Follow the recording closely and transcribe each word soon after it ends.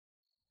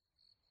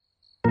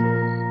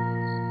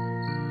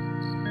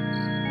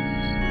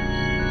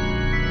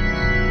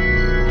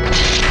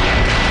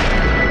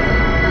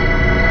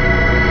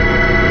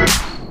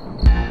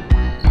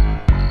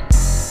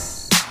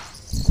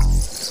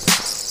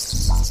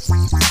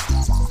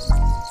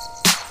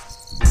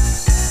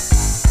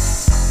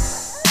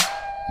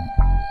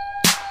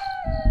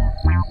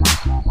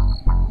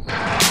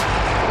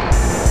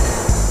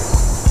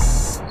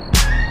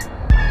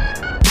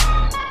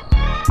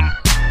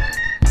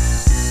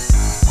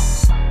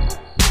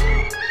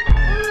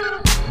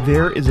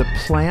There is a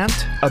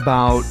plant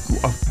about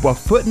a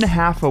foot and a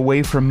half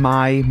away from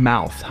my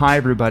mouth. Hi,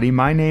 everybody.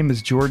 My name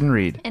is Jordan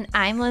Reed. And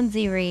I'm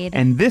Lindsay Reed.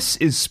 And this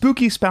is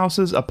Spooky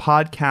Spouses, a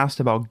podcast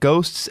about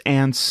ghosts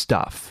and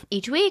stuff.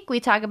 Each week, we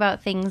talk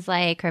about things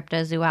like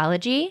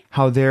cryptozoology,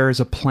 How there's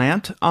a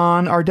plant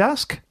on our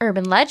desk.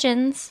 urban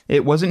legends,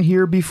 It wasn't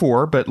here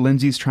before, but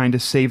Lindsay's trying to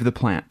save the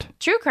plant.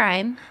 true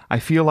crime, I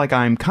feel like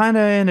I'm kind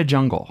of in a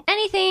jungle.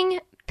 anything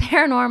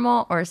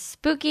paranormal or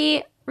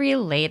spooky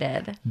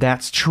related.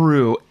 That's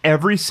true.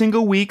 Every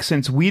single week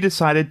since we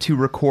decided to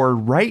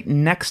record right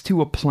next to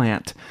a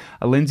plant,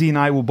 Lindsay and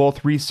I will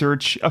both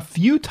research a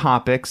few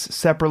topics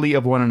separately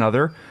of one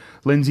another.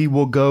 Lindsay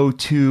will go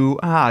to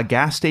a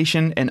gas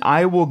station, and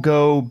I will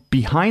go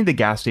behind the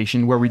gas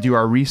station where we do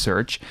our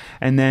research.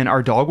 And then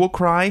our dog will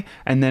cry,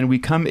 and then we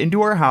come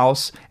into our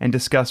house and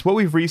discuss what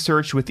we've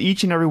researched with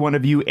each and every one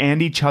of you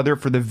and each other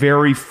for the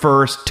very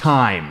first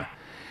time.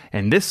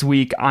 And this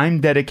week,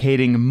 I'm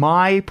dedicating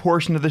my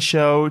portion of the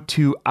show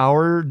to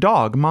our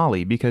dog,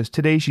 Molly, because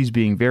today she's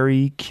being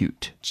very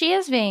cute. She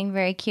is being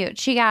very cute.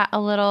 She got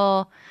a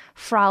little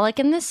frolic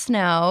in the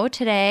snow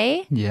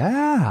today.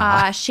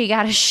 Yeah. She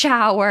got a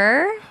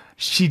shower.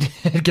 She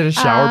did get a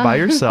shower by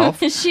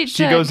herself. She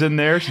goes in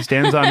there, she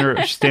stands on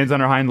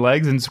her hind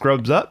legs and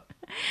scrubs up.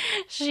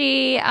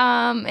 She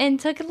and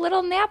took a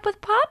little nap with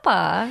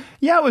Papa.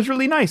 Yeah, it was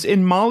really nice.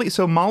 And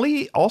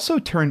Molly also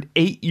turned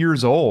 8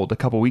 years old a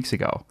couple weeks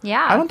ago.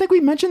 Yeah. I don't think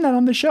we mentioned that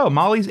on the show.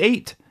 Molly's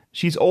 8.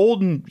 She's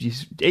old, and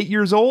she's 8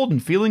 years old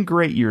and feeling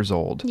great years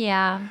old.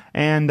 Yeah.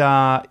 And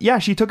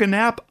she took a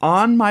nap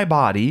on my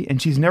body,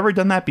 and she's never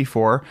done that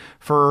before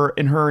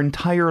in her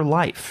entire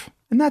life.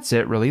 And that's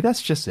it, really.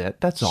 That's just it.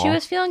 That's all. She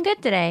was feeling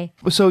good today.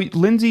 So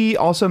Lindsay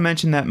also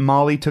mentioned that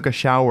Molly took a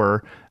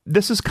shower.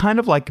 This is kind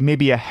of like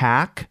maybe a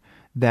hack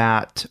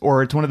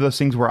or it's one of those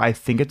things where I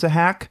think it's a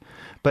hack,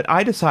 but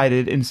I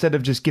decided instead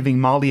of just giving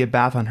Molly a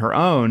bath on her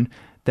own,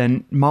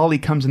 then Molly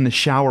comes in the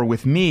shower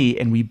with me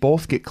and we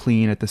both get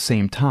clean at the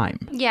same time.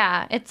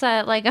 Yeah, it's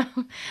a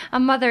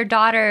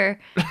mother-daughter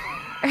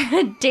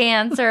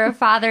dance or a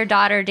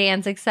father-daughter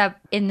dance, except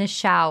in the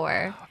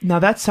shower. Now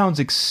that sounds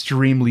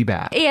extremely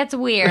bad. It's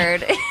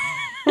weird.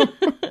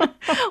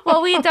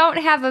 Well, we don't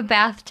have a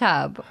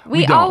bathtub.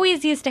 We don't.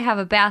 always used to have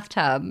a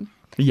bathtub.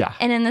 Yeah.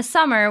 And in the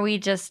summer, we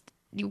just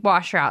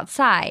wash her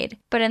outside.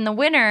 But in the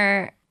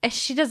winter,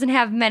 she doesn't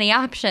have many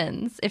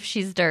options if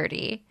she's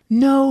dirty.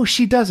 No,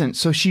 she doesn't.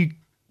 So she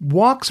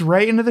walks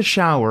right into the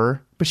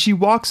shower, but she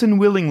walks in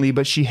willingly,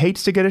 but she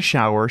hates to get a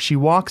shower. She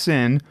walks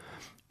in,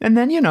 and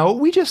then,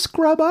 we just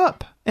scrub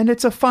up, and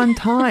it's a fun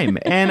time.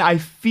 And I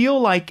feel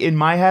like in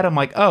my head, I'm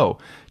like, oh,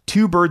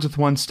 2 birds with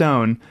 1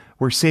 stone.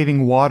 We're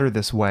saving water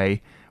this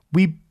way.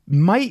 We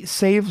might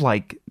save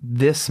like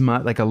this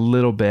much, like a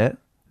little bit,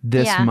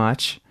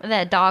 much.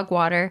 That dog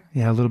water.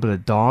 Yeah, a little bit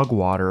of dog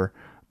water.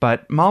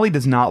 But Molly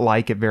does not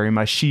like it very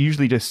much. She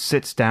usually just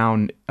sits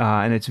down,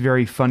 and it's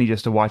very funny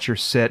just to watch her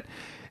sit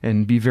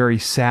and be very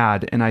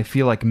sad. And I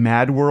feel like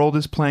Mad World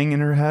is playing in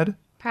her head.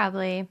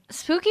 Probably.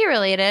 Spooky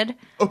related.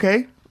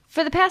 Okay.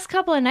 For the past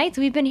couple of nights,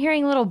 we've been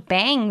hearing little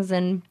bangs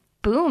and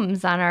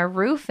booms on our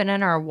roof and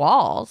in our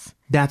walls.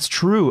 That's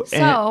true.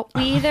 So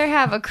we either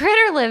have a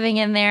critter living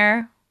in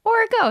there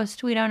or a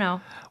ghost. We don't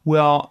know.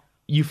 Well,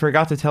 you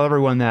forgot to tell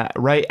everyone that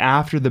right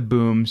after the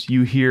booms,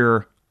 you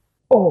hear,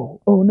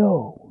 oh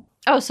no.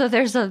 Oh, so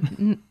there's a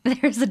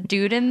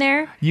dude in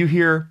there? You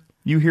hear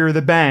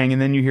the bang,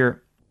 and then you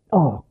hear,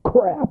 oh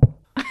crap.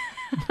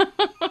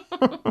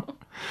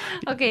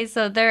 Okay,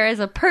 so there is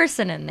a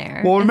person in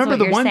there. Well, remember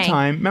the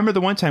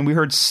one time we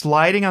heard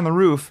sliding on the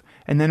roof,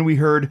 and then we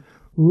heard,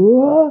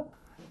 what?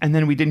 And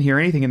then we didn't hear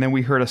anything, and then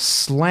we heard a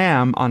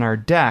slam on our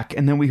deck,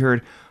 and then we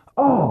heard,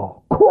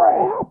 oh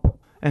crap.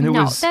 And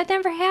that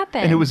never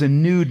happened. And it was a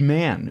nude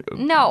man.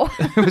 No.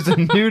 It was a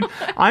nude.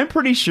 I'm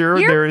pretty sure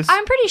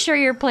I'm pretty sure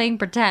you're playing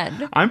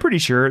pretend. I'm pretty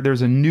sure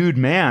there's a nude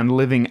man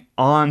living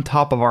on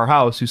top of our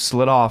house who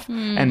slid off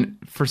and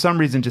for some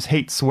reason just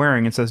hates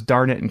swearing and says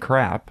darn it and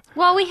crap.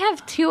 Well, we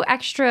have 2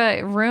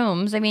 extra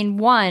rooms. I mean,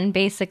 1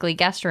 basically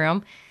guest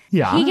room.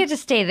 Yeah. He gets to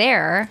stay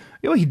there.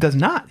 Well, he does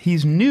not.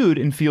 He's nude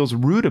and feels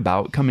rude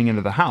about coming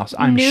into the house.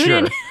 I'm nude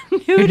sure.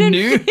 Nude and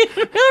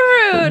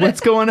rude. What's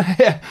going on?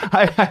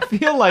 I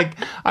feel like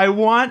I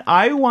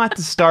want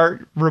to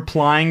start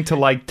replying to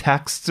like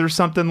texts or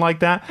something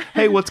like that.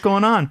 Hey, what's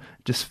going on?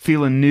 Just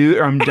feeling nude.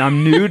 Or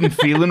I'm nude and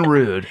feeling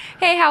rude.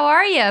 Hey, how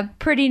are you?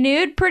 Pretty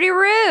nude, pretty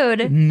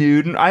rude.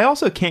 Nude. And I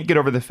also can't get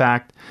over the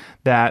fact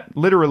that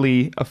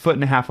literally a foot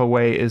and a half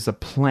away is a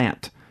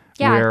plant.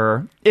 Yeah.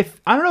 Where,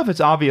 I don't know if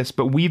it's obvious,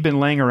 but we've been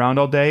laying around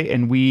all day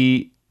and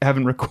we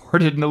haven't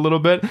recorded in a little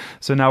bit.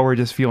 So now we're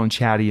just feeling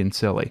chatty and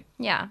silly.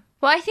 Yeah.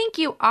 Well, I think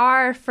you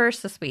are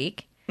first this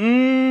week. I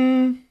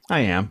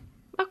am.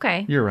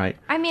 Okay. You're right.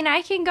 I mean,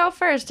 I can go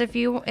first if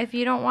you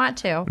don't want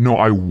to. No,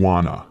 I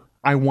wanna.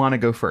 I want to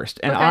go first.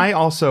 And Okay. I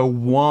also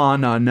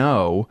want to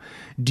know,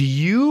 do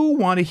you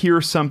want to hear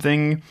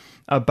something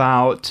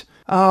about,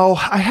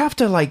 I have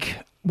to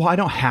I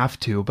don't have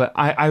to, but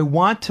I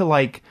want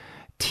to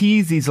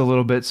tease these a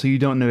little bit so you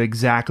don't know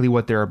exactly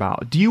what they're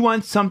about. Do you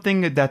want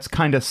something that's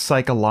kind of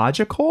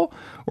psychological,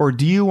 or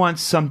do you want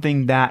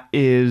something that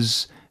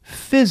is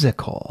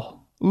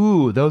physical?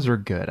 Ooh, those are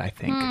good, I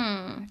think.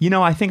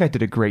 I think I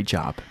did a great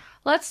job.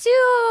 Let's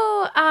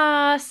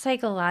do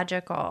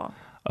psychological.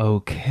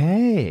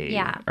 Okay.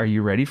 Yeah. Are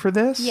you ready for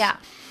this? Yeah.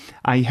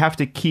 I have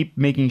to keep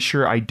making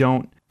sure I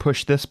don't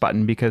push this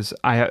button because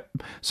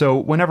so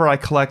whenever I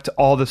collect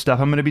all the stuff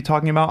I'm going to be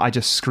talking about, I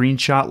just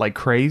screenshot like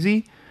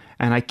crazy,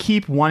 and I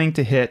keep wanting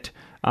to hit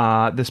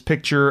this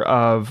picture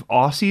of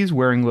Aussies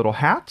wearing little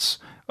hats,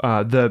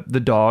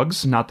 the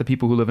dogs, not the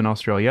people who live in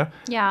Australia.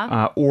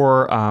 Yeah.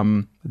 Or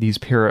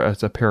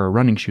it's a pair of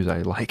running shoes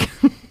I like.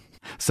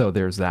 So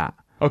there's that.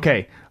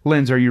 Okay,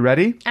 Linz, are you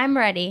ready? I'm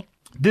ready.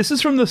 This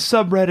is from the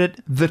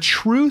subreddit, The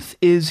Truth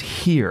Is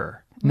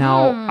Here.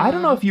 Now, I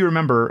don't know if you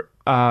remember,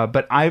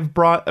 but I've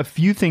brought a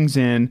few things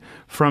in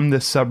from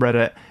this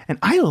subreddit, and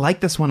I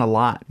like this one a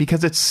lot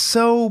because it's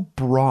so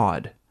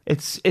broad.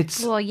 It's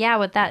Well, yeah,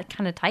 with that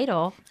kind of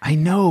title. I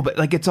know, but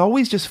it's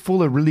always just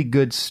full of really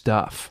good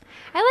stuff.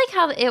 I like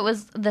how it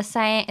was the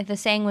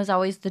saying was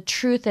always the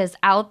truth is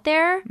out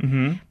there,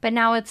 but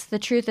now it's the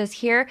truth is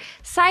here.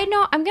 Side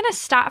note, I'm going to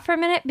stop for a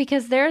minute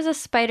because there's a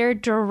spider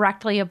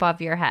directly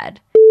above your head.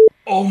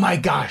 Oh my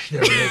gosh,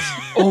 there is.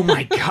 Oh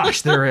my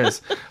gosh, there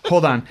is.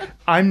 Hold on.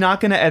 I'm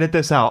not going to edit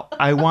this out.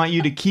 I want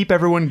you to keep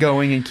everyone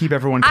going and keep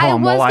everyone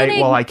calm while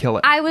I kill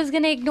it. I was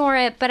going to ignore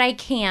it, but I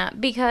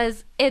can't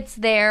because it's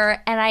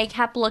there and I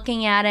kept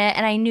looking at it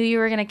and I knew you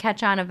were going to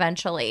catch on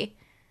eventually.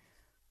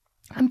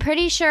 I'm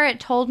pretty sure it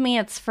told me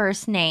its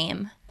first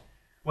name.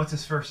 What's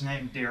his first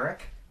name?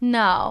 Derek?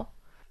 No.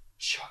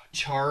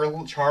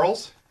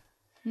 Charles?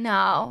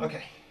 No.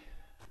 Okay.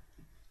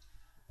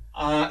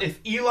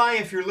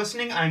 If you're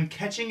listening, I'm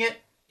catching it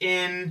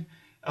in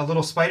a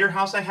little spider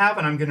house I have,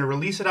 and I'm going to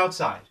release it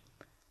outside.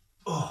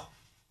 Oh.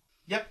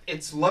 Yep,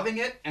 it's loving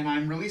it, and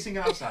I'm releasing it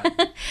outside.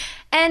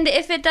 And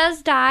if it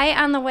does die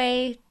on the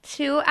way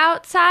to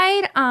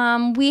outside,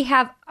 we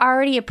have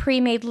already a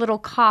pre-made little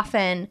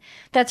coffin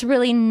that's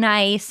really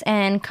nice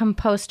and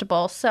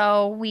compostable,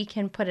 so we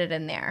can put it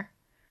in there.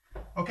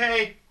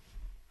 Okay.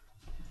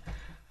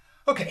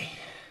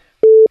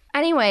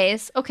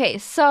 Anyways, okay,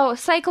 so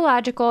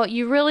psychological,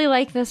 you really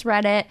like this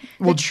Reddit.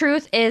 The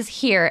truth is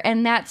here,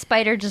 and that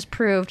spider just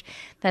proved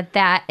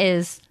that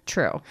is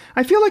true.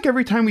 I feel like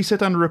every time we sit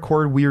down to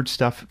record, weird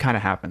stuff kind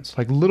of happens.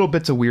 Like little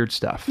bits of weird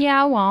stuff.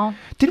 Yeah, well.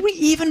 Did we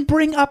even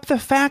bring up the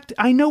fact,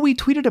 I know we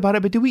tweeted about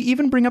it, but did we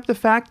even bring up the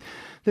fact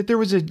that there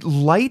was a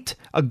light,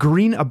 a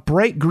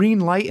bright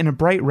green light and a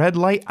bright red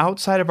light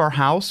outside of our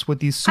house with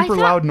these super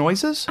loud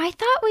noises? I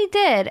thought we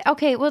did.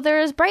 Okay, well,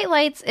 there is bright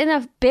lights in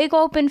a big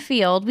open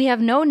field. We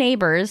have no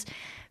neighbors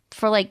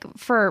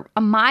for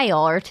a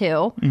mile or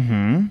two.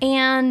 Mm-hmm.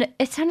 And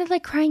it sounded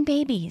like crying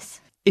babies.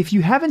 If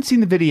you haven't seen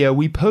the video,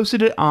 we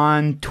posted it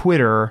on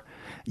Twitter.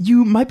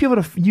 You might be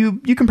able to, you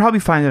can probably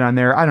find it on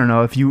there. I don't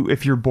know, if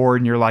you're bored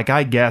and you're like,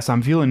 I guess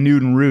I'm feeling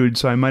nude and rude,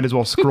 so I might as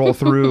well scroll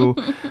through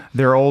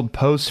their old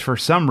posts for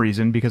some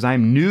reason because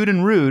I'm nude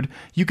and rude.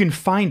 You can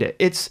find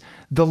it.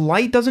 The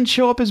light doesn't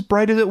show up as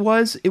bright as it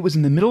was. It was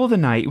in the middle of the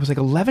night. It was like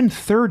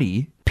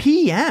 11:30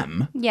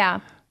 p.m.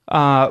 Yeah.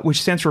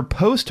 Which stands for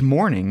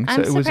post-morning. So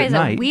I'm it was at surprised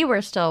night. that we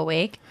were still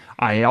awake.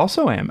 I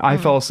also am. I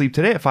fell asleep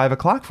today at 5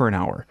 o'clock for an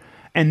hour.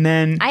 And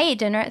then I ate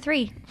dinner at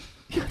 3.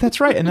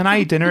 That's right. And then I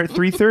ate dinner at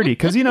 3:30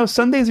 because,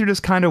 Sundays are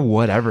just kind of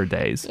whatever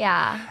days.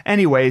 Yeah.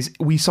 Anyways,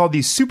 we saw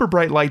these super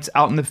bright lights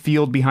out in the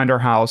field behind our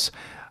house,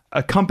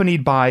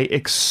 accompanied by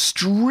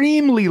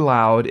extremely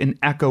loud and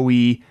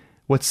echoey,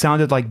 what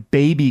sounded like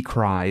baby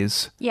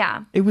cries.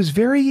 Yeah. It was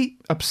very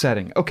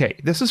upsetting. Okay,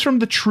 this is from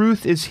The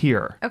Truth Is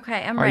Here.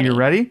 Okay, I'm ready. Are you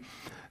ready?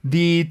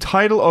 The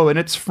title, and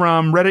it's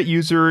from Reddit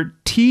user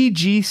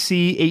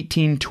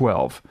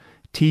TGC1812.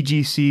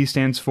 TGC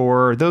stands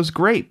for Those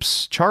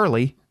Grapes,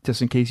 Charlie,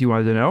 just in case you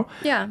wanted to know.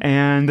 Yeah.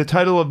 And the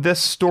title of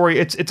this story,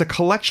 it's a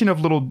collection of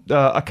little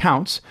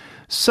accounts.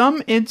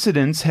 Some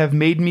incidents have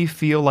made me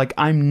feel like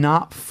I'm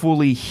not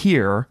fully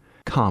here,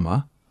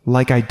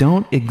 like I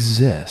don't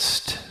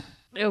exist.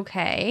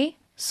 Okay.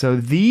 So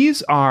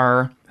these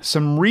are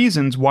some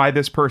reasons why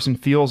this person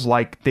feels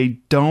like they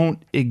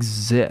don't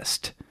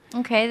exist.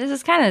 Okay, this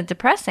is kind of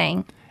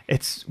depressing.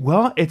 It's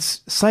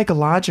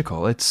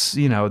psychological. It's,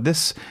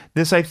 this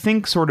I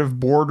think sort of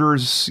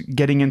borders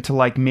getting into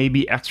like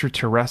maybe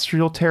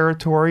extraterrestrial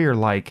territory or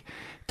like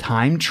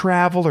time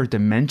travel or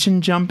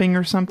dimension jumping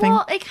or something.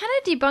 Well, it kind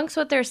of debunks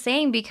what they're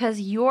saying because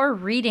you're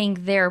reading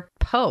their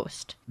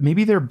post.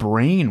 Maybe their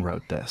brain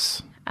wrote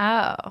this.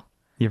 Oh.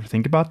 You ever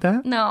think about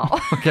that? No.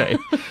 Okay.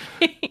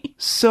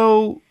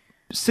 So,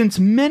 since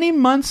many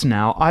months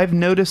now, I've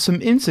noticed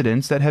some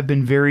incidents that have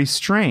been very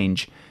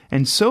strange.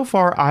 And so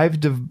far,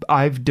 I've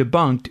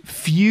debunked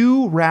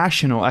few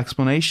rational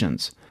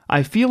explanations.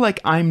 I feel like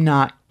I'm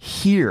not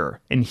here,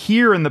 and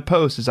here in the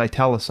post is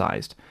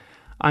italicized.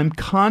 I'm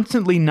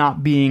constantly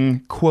not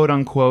being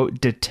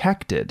quote-unquote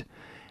detected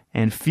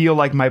and feel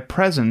like my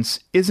presence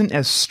isn't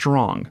as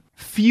strong.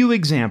 Few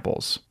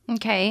examples.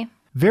 Okay.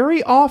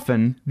 Very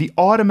often, the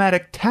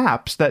automatic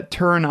taps that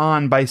turn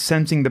on by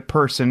sensing the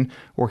person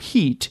or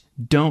heat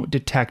don't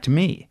detect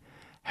me.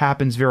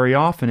 Happens very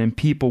often, and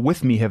people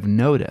with me have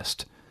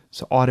noticed.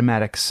 So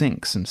automatic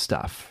syncs and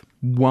stuff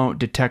won't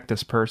detect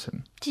this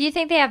person. Do you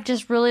think they have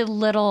just really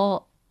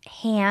little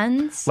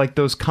hands? Like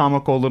those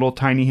comical little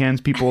tiny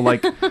hands people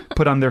like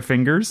put on their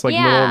fingers, like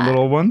Yeah.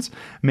 little ones.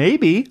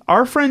 Maybe.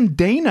 Our friend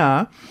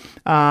Dana,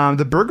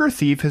 the burger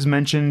thief, has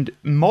mentioned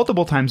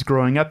multiple times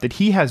growing up that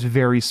he has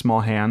very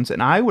small hands,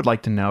 and I would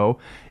like to know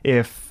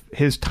if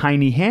his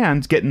tiny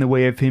hands get in the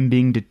way of him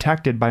being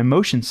detected by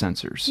motion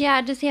sensors.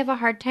 Yeah, does he have a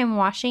hard time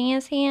washing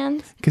his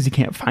hands? Because he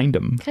can't find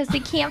them. Because he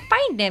can't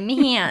find them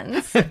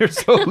hands. They're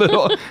so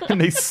little, and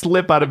they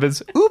slip out of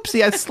his.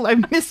 Oopsie! I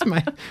missed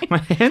my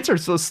hands are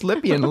so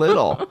slippy and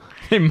little.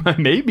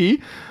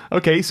 Maybe.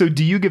 Okay, so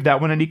do you give that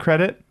one any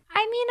credit?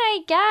 I mean, I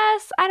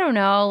guess. I don't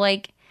know.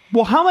 Like,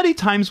 Well, how many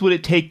times would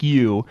it take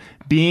you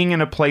being in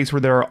a place where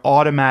there are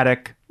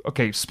automatic,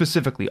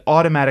 specifically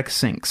automatic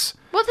syncs?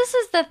 well, this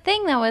is the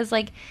thing, though, is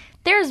like,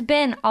 there's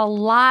been a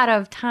lot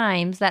of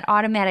times that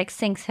automatic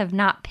syncs have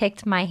not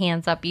picked my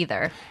hands up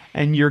either.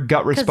 And your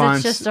gut Because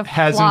response it's just a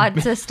hasn't flawed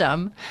been,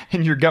 system.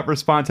 and your gut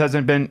response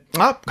hasn't been,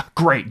 oh,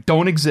 great,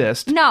 don't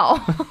exist. No.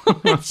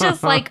 It's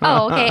just like,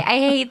 oh, okay, I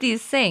hate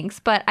these syncs,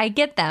 but I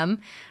get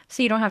them,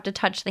 so you don't have to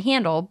touch the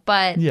handle,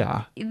 but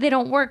Yeah. they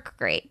don't work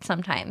great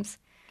sometimes.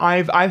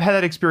 I've had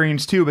that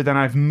experience too, but then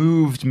I've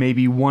moved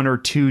maybe one or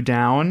two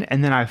down,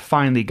 and then I've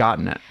finally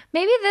gotten it.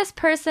 Maybe this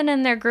person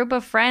and their group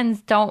of friends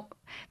don't.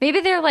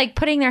 Maybe they're like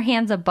putting their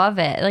hands above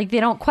it. Like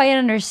they don't quite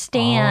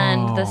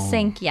understand the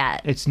sync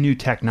yet. It's new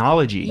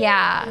technology.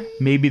 Yeah.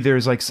 Maybe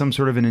there's like some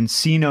sort of an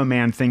Encino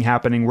Man thing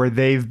happening where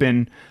they've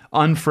been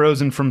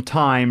unfrozen from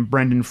time,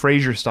 Brendan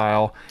Fraser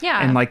style,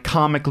 Yeah. and like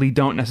comically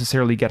don't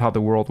necessarily get how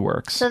the world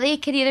works. So they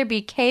could either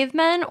be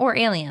cavemen or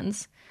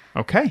aliens.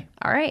 Okay.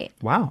 All right.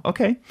 Wow.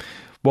 Okay.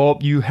 Well,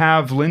 you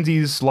have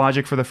Lindsay's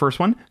logic for the first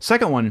one.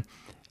 Second one,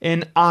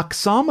 an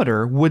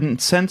oximeter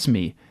wouldn't sense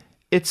me.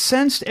 It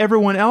sensed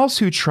everyone else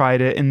who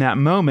tried it in that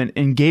moment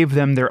and gave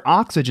them their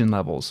oxygen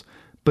levels,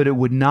 but it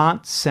would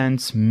not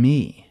sense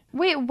me.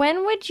 Wait,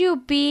 when would you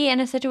be in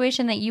a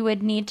situation that you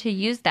would need to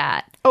use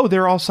that? Oh,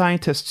 they're all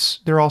scientists.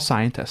 They're all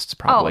scientists,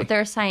 probably. Oh,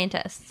 they're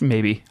scientists.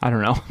 Maybe. I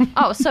don't know.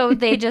 Oh, so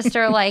they just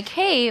are like,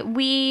 hey,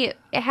 we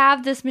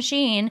have this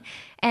machine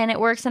and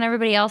it works on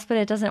everybody else, but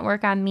it doesn't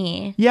work on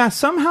me. Yeah,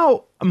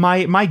 somehow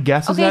my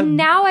guess is Okay, that...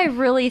 now I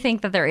really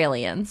think that they're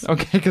aliens.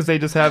 Okay, because they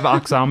just have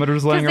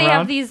oximeters laying Because they around?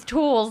 have these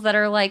tools that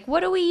are like,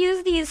 what do we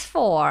use these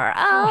for?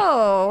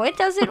 Oh, it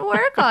doesn't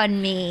work on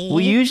me.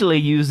 We usually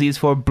use these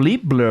for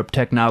bleep blurp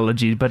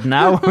technology, but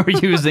now we're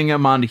using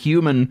them on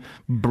human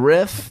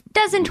breath.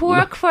 Doesn't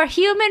work for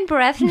human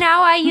breath.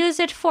 Now I use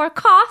it for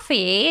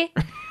coffee.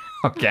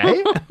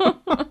 Okay.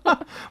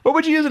 What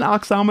would you use an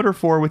oximeter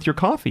for with your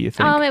coffee, you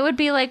think? It would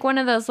be like one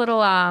of those little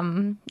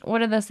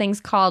what are those things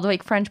called?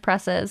 Like French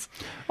presses.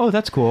 Oh,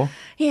 that's cool.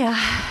 Yeah.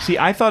 See,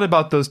 I thought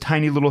about those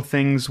tiny little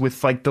things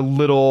with like the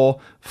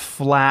little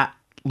flat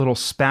little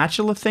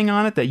spatula thing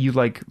on it that you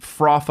like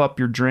froth up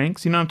your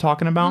drinks. You know what I'm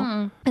talking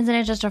about? Isn't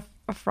it just a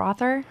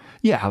frother?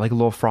 Yeah, like a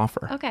little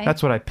frother. Okay.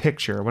 That's what I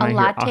picture when I A hear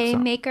latte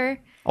oximeter. maker?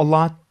 A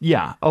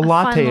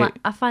latte.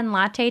 A fun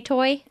latte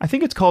toy? I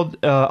think it's called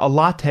a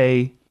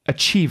latte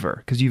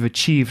achiever because you've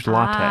achieved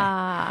latte.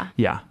 Ah.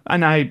 Yeah,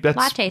 and that's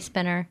Latte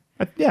spinner.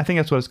 yeah, I think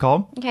that's what it's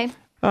called. Okay.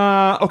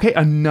 Okay,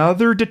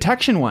 another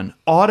detection one.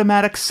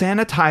 Automatic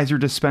sanitizer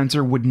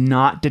dispenser would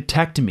not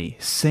detect me,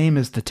 same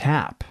as the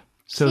tap.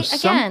 So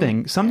See,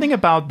 again- something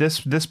about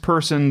this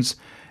person's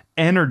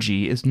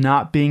energy is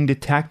not being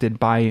detected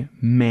by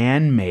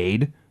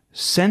man-made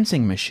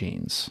sensing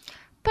machines.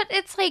 But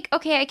it's like,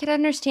 okay, I could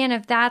understand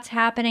if that's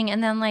happening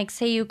and then like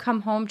say you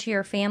come home to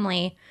your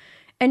family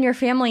and your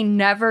family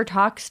never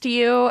talks to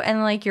you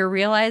and like you're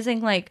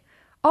realizing like,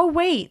 oh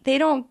wait, they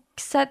don't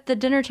set the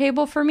dinner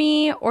table for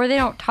me or they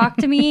don't talk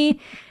to me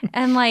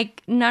and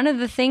like none of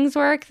the things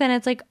work, then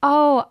it's like,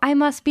 oh, I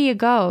must be a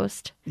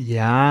ghost.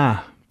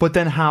 Yeah. But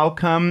then how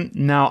come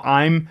now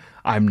I'm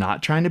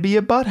not trying to be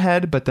a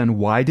butthead, but then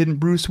why didn't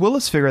Bruce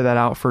Willis figure that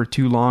out for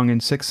too long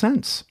in Sixth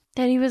Sense?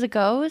 That he was a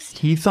ghost?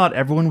 He thought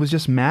everyone was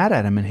just mad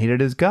at him and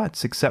hated his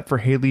guts, except for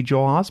Haley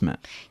Joel Osment.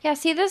 Yeah,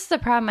 see, this is the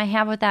problem I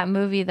have with that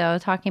movie, though,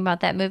 talking about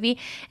that movie,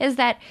 is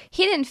that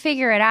he didn't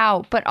figure it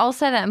out, but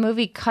also that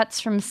movie cuts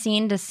from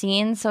scene to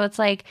scene. So it's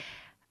like,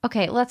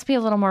 okay, let's be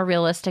a little more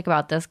realistic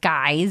about this,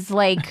 guys.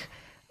 Like,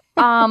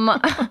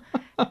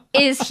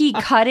 is he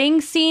cutting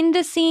scene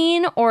to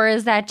scene or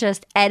is that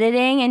just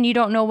editing and you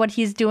don't know what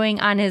he's doing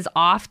on his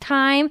off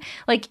time?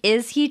 Like,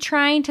 is he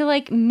trying to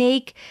like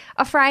make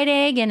a fried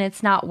egg and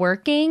it's not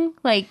working?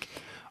 Like,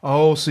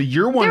 Oh, so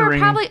you're there wondering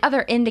were probably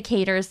other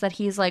indicators that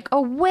he's like,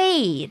 oh,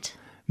 wait.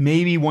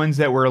 maybe ones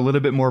that were a little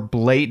bit more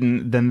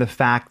blatant than the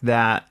fact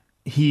that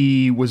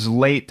he was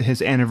late to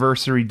his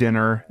anniversary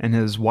dinner and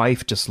his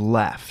wife just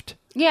left.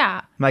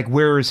 Yeah. Like,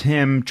 where's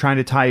him trying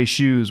to tie his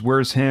shoes?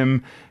 Where's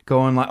him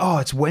going like, oh,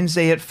 it's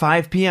Wednesday at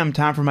 5 p.m.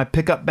 time for my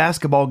pickup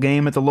basketball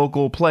game at the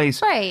local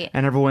place. Right.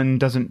 And everyone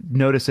doesn't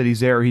notice that he's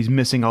there. He's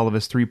missing all of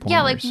his three-pointers.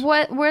 Yeah, like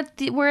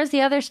where's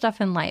the other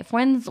stuff in life?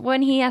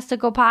 When he has to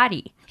go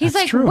potty? He's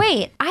That's like, true.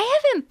 wait,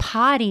 I haven't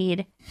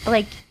pottied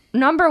like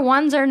number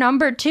ones or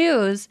number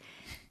twos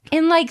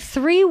in like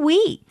 3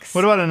 weeks.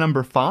 What about a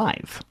number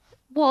 5?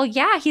 Well,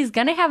 yeah, he's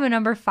gonna have a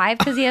number 5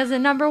 because he has a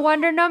number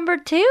 1 or number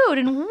 2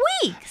 in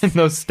weeks. And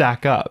those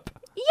stack up.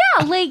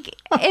 Yeah, like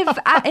if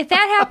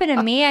that happened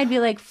to me, I'd be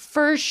like,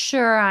 for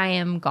sure, I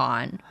am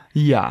gone.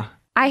 Yeah.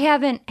 I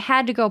haven't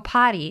had to go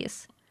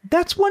potties.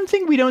 That's one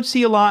thing we don't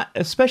see a lot,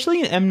 especially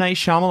in M. Night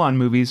Shyamalan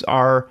movies,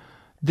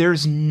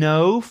 there's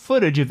no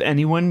footage of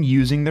anyone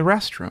using the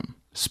restroom,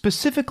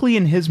 specifically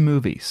in his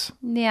movies.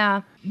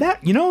 Yeah, That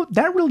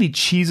really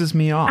cheeses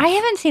me off. I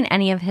haven't seen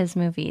any of his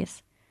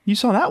movies. You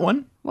saw that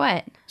one?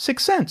 What?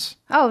 Sixth Sense.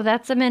 Oh,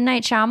 that's a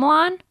Midnight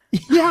Shyamalan?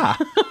 Yeah.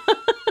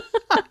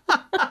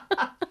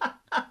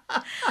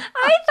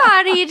 I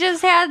thought he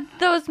just had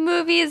those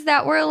movies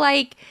that were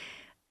like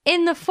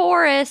in the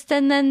forest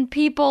and then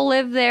people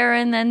lived there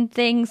and then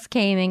things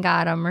came and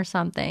got him or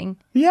something.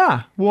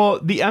 Yeah. Well,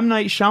 the M.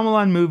 Night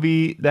Shyamalan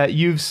movie that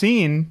you've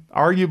seen,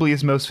 arguably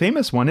his most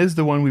famous one, is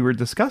the one we were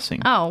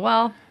discussing. Oh,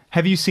 well,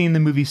 Have you seen the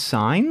movie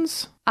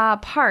Signs?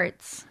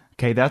 parts.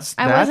 Okay, that's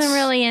I wasn't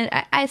really in.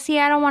 I see.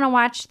 I don't want to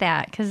watch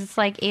that because it's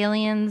like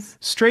aliens.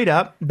 straight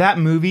up, that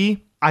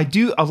movie, a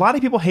lot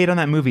of people hate on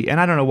that movie, and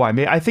I don't know why.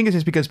 I think it's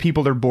just because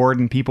people are bored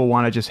and people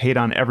want to just hate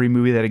on every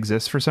movie that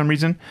exists for some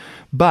reason.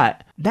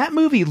 But that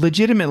movie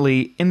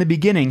legitimately, in the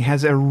beginning,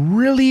 has a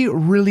really,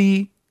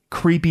 really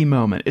creepy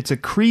moment. It's a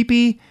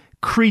creepy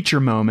creature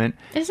moment.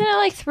 Isn't it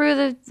like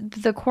through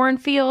the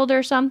cornfield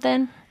or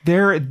something?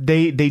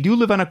 They do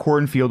live on a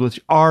cornfield, which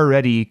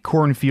already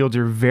cornfields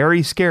are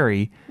very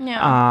scary.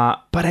 Yeah.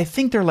 But I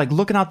think they're like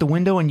looking out the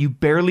window and you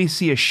barely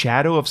see a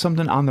shadow of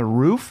something on the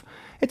roof.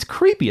 It's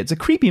creepy. It's a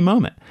creepy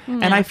moment.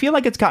 And I feel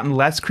like it's gotten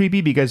less creepy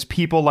because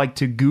people like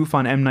to goof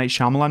on M. Night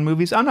Shyamalan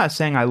movies. I'm not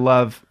saying I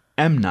love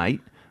M.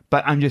 Night,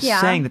 but I'm just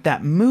saying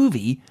that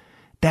movie,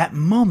 that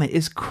moment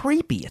is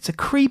creepy. It's a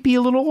creepy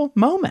little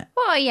moment.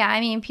 Well, yeah. I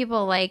mean,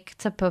 people like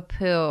to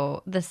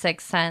poo-poo The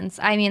Sixth Sense.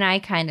 I mean, I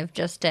kind of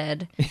just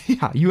did.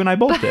 Yeah, you and I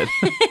both did.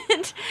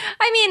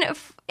 I mean,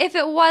 if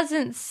it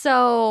wasn't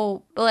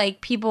so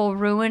like people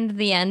ruined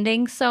the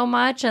ending so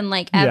much and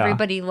like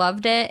everybody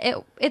loved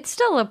it's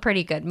still a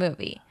pretty good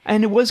movie.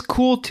 And it was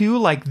cool too,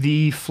 like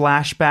the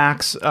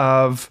flashbacks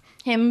of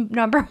Him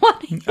number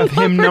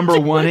one. number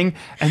oneing,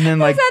 and then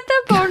like Is that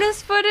the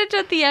bonus footage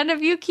at the end?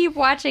 If you keep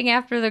watching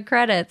after the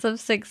credits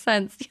of Sixth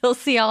Sense, you'll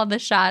see all the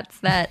shots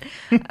that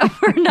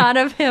were not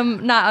of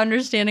him not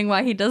understanding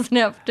why he doesn't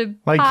have to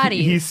like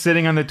potty. he's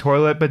sitting on the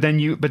toilet, but then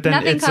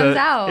Nothing it's comes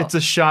out. it's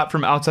a shot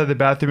from outside the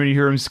bathroom and you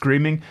hear him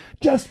screaming,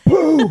 "Just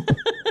poop,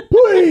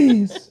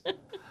 please!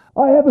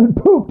 I haven't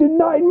pooped in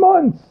 9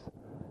 months."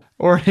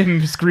 Or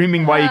him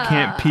screaming why he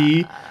can't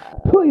pee.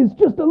 Please,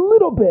 just a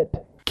little bit.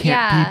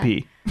 Can't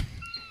pee.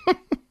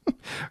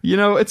 You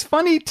know, it's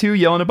funny too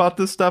yelling about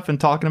this stuff and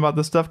talking about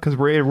this stuff because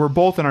we're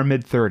both in our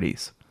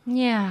mid-30s.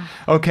 Yeah.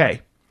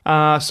 Okay.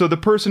 So the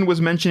person was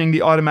mentioning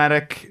the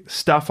automatic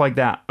stuff like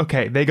that.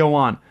 Okay, they go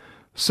on.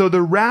 So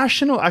the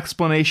rational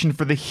explanation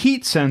for the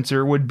heat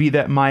sensor would be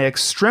that my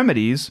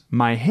extremities,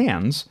 my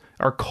hands,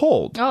 are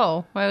cold.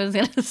 Oh, I was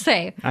going to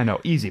say. I know,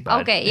 easy,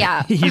 bud. Okay,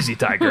 yeah. Easy,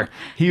 Tiger.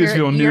 He was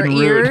feeling your nude and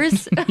rude.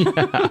 ears.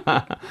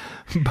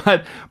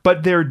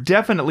 But they're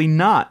definitely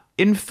not.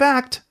 In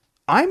fact,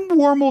 I'm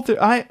warmer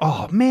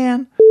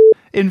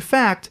In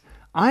fact,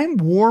 I'm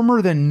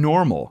warmer than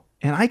normal,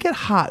 and I get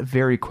hot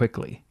very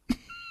quickly.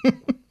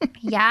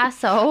 Yeah,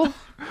 so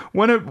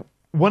One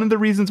of the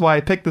reasons why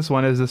I picked this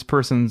one is this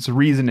person's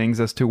reasonings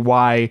as to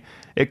why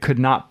it could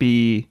not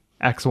be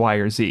X, Y,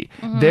 or Z.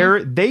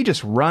 They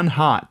just run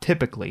hot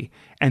typically,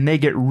 and they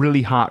get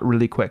really hot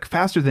really quick,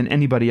 faster than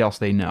anybody else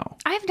they know.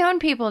 I've known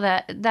people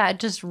that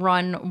just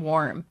run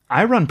warm.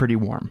 I run pretty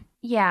warm.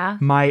 Yeah.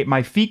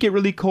 My feet get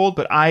really cold,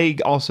 but I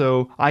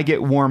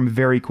get warm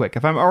very quick.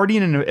 If I'm already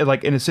in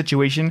a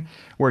situation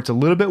where it's a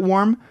little bit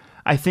warm,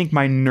 I think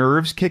my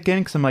nerves kick in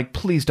because I'm like,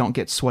 please don't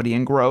get sweaty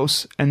and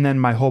gross. And then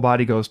my whole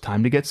body goes,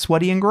 time to get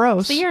sweaty and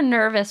gross. So you're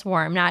nervous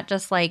warm, not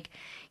just like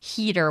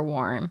heater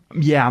warm.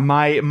 Yeah,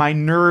 my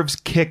nerves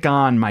kick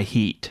on my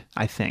heat,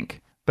 I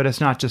think. But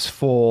it's not just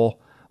full,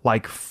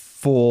 what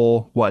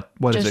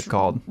is it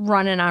called?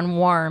 Running on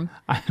warm.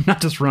 I'm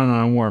not just running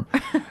on warm.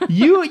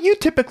 You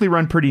typically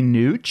run pretty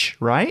nooch,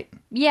 right?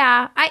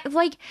 Yeah, I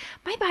like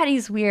my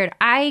body's weird.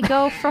 I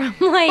go from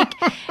like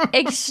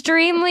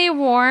extremely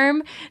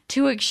warm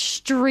to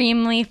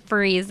extremely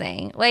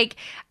freezing. Like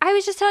I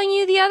was just telling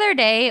you the other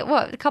day,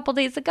 a couple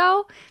days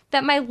ago,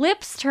 that my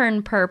lips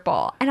turned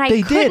purple and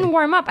I couldn't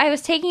warm up. I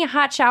was taking a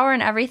hot shower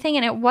and everything,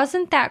 and it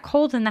wasn't that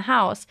cold in the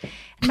house.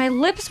 And my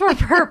lips were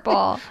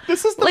purple.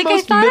 This is the like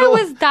most I thought I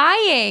was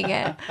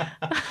dying.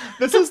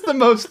 This is the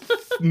most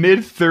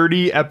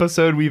mid-30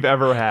 episode we've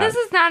ever had. This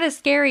is not a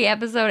scary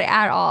episode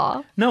at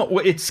all. No,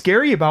 what it's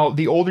scary about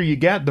the older you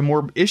get, the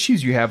more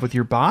issues you have with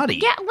your body.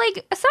 Yeah,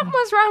 like something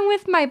was wrong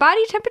with my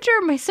body temperature,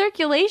 my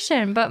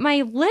circulation, but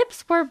my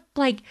lips were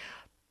like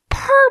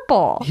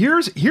purple.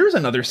 Here's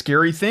another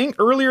scary thing.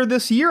 Earlier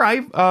this year,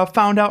 I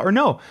found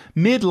out,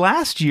 mid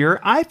last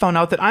year, I found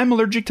out that I'm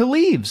allergic to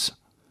leaves.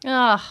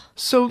 Ugh.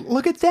 So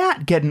look at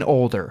that, getting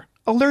older.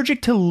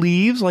 Allergic to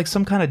leaves like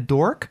some kind of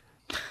dork?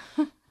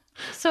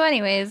 So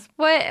anyways,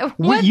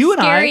 what you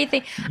and scary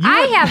thing?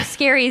 I have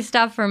scary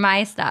stuff for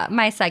my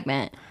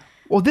segment.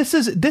 Well, this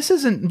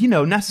isn't,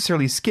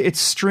 necessarily it's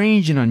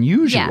strange and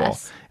unusual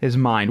Yes. is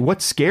mine.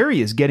 What's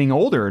scary is getting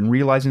older and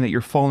realizing that you're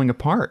falling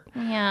apart.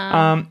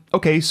 Yeah.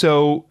 Okay,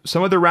 so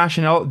some of the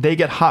rationale, they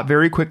get hot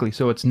very quickly,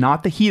 so it's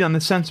not the heat on the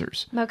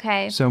sensors.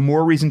 Okay. So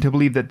more reason to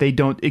believe that they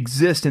don't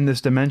exist in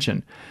this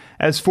dimension.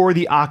 As for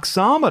the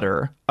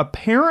oximeter,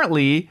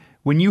 apparently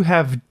when you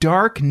have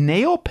dark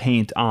nail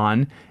paint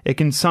on, it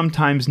can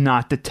sometimes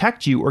not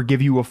detect you or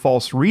give you a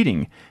false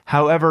reading.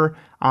 However,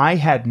 I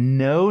had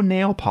no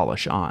nail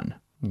polish on.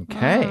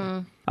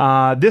 Okay.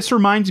 This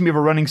reminds me of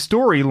a running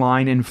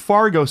storyline in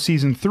Fargo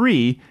Season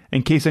 3,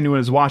 in case anyone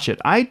has watched it.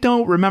 I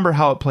don't remember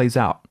how it plays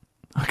out.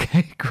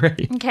 Okay,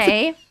 great.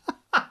 Okay.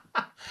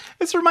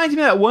 This reminds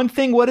me of that one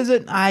thing. What is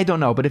it? I don't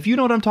know. But if you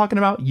know what I'm talking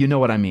about, you know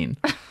what I mean.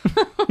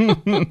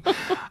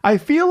 I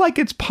feel like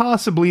it's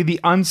possibly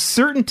the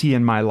uncertainty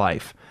in my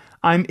life.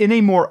 I'm in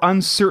a more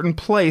uncertain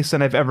place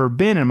than I've ever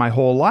been in my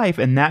whole life,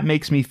 and that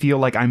makes me feel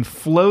like I'm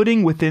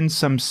floating within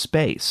some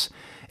space.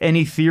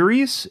 Any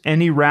theories?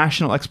 Any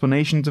rational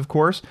explanations, of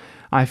course?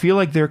 I feel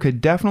like there could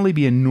definitely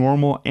be a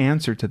normal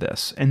answer to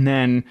this. And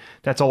then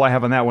that's all I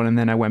have on that one. And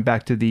then I went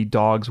back to the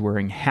dogs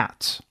wearing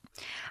hats.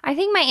 I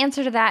think my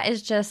answer to that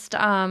is just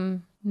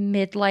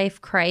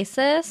midlife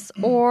crisis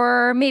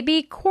or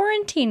maybe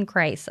quarantine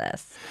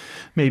crisis.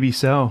 Maybe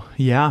so.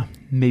 Yeah.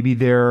 Maybe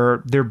their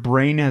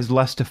brain has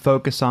less to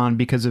focus on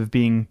because of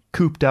being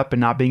cooped up and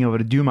not being able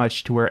to do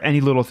much, to where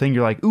any little thing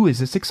you're like, ooh, is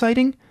this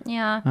exciting?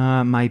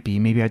 Yeah. Might be.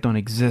 Maybe I don't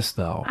exist,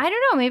 though. I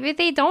don't know. Maybe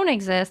they don't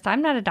exist.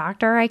 I'm not a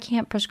doctor. I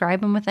can't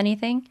prescribe them with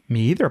anything.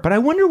 Me either. But I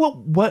wonder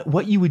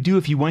what you would do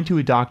if you went to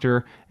a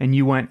doctor and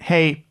you went,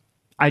 hey,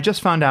 I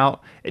just found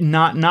out,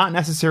 not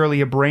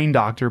necessarily a brain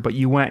doctor, but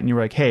you went and you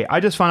were like, hey,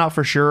 I just found out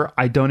for sure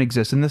I don't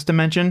exist in this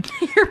dimension.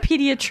 Your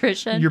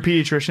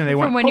pediatrician. They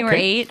went, From when you were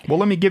okay, 8. well,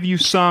 let me give you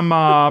some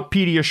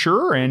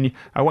Pediasure, and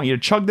I want you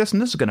to chug this,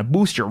 and this is going to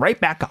boost you right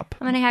back up.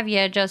 I'm going to have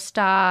you just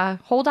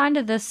hold on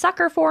to this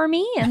sucker for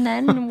me, and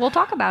then we'll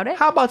talk about it.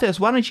 How about this?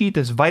 Why don't you eat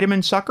this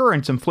vitamin sucker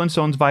and some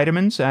Flintstones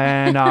vitamins,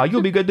 and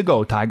you'll be good to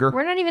go, Tiger.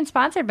 We're not even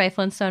sponsored by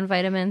Flintstone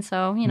Vitamins,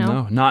 so,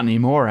 No, not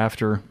anymore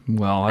after,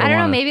 well, I don't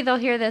know. Maybe they'll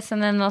hear this,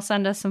 and then they'll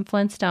send us some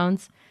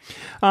Flintstones.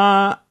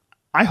 I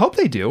hope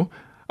they do.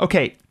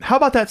 Okay, how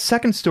about that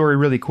second story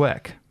really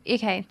quick?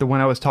 Okay. The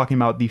one I was talking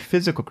about, the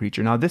physical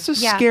creature. Now, this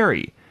is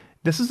scary.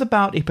 This is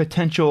about a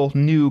potential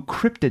new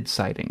cryptid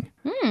sighting.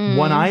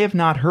 One I have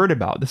not heard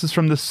about. This is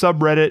from the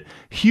subreddit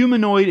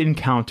Humanoid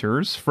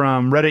Encounters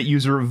from Reddit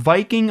user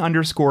Viking_TG,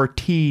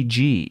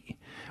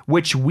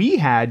 which we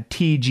had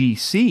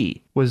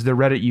TGC was the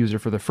Reddit user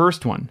for the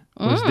first one.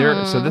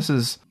 So this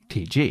is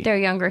TG. Their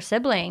younger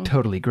sibling.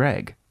 Totally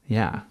Greg.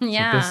 Yeah.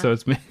 Yeah. So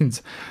it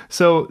means.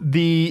 So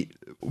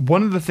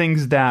one of the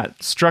things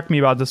that struck me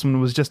about this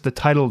one was just the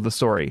title of the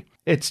story.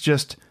 It's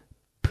just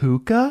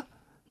Puka? ?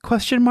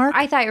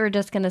 I thought you were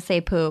just going to say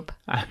poop.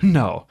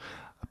 No.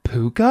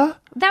 Puka?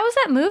 That was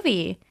that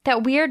movie.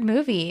 That weird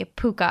movie,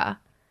 Puka.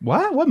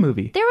 What? What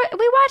movie?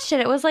 We watched it.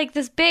 It was like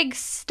this big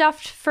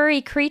stuffed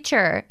furry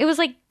creature. It was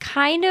like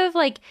kind of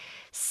like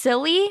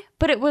silly,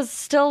 but it was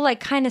still like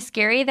kind of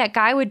scary. That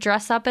guy would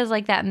dress up as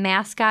like that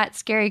mascot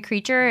scary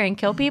creature and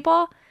kill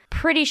people.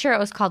 Pretty sure it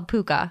was called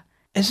Puka.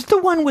 Is it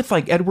the one with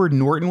like Edward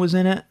Norton was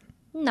in it?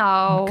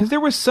 No. Because there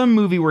was some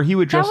movie where he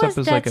would dress up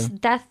as like a...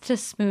 Death to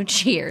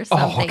Smoochie or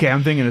something. Oh, okay.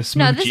 I'm thinking of Smoochie.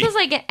 No, this was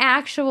like an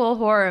actual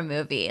horror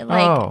movie.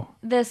 Like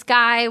this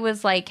guy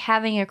was like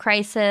having a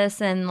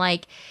crisis and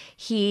like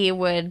he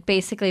would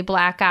basically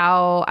black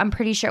out. I'm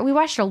pretty sure we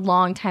watched it a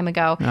long time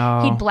ago.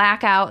 Oh. He'd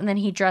black out and then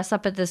he'd dress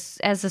up as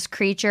this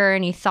creature,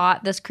 and he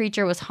thought this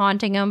creature was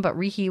haunting him, but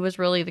he was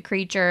really the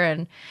creature.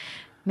 And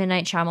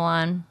Midnight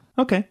Shyamalan.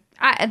 Okay.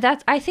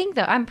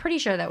 I'm pretty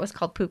sure that was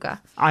called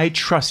Puka. I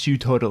trust you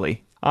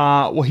totally.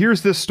 Well,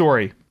 here's this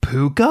story.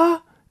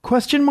 Puka? ?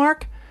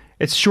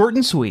 It's short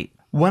and sweet.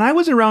 When I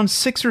was around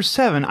 6 or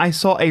 7, I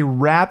saw a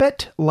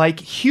rabbit-like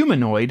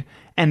humanoid,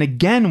 and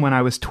again when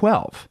I was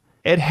 12.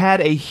 It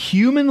had a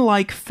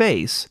human-like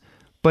face,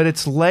 but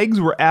its legs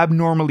were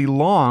abnormally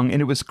long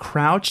and it was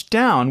crouched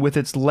down with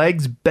its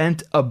legs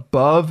bent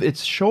above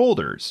its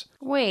shoulders.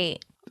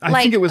 Wait.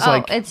 I think it was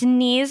like... its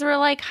knees were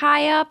like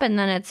high up and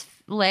then its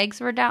legs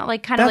were down,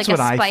 like kind of like a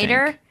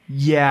spider?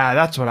 Yeah,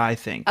 that's what I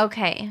think.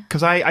 Okay.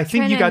 Because I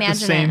think you got the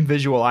same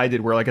visual I did,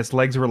 where like its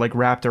legs were like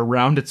wrapped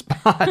around its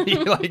body,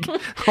 like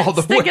all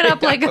the way Stick it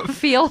up like a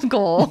field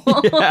goal.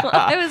 Yeah.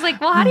 I was like,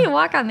 well, how do you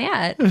walk on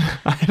that?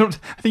 I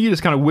think you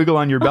just kind of wiggle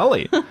on your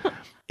belly.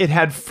 It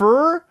had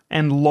fur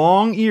and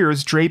long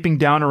ears draping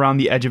down around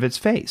the edge of its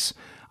face.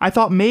 I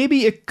thought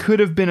maybe it could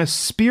have been a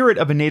spirit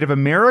of a Native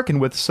American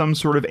with some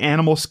sort of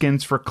animal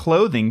skins for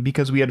clothing,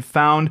 because we had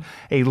found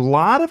a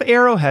lot of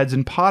arrowheads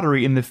and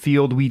pottery in the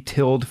field we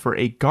tilled for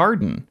a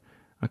garden.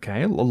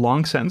 Okay, a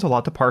long sentence, a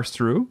lot to parse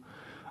through.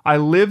 I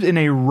lived in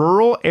a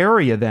rural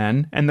area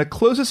then, and the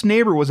closest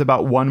neighbor was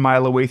about 1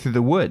 mile away through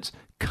the woods,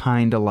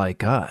 kinda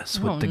like us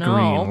with the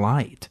green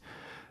light.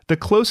 The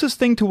closest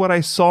thing to what I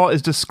saw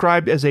is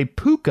described as a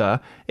puka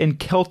in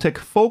Celtic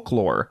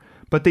folklore,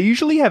 but they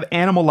usually have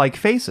animal-like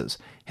faces.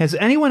 Has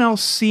anyone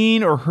else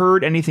seen or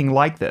heard anything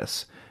like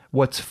this?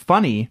 What's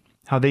funny,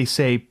 how they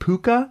say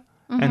puka,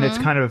 and it's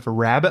kind of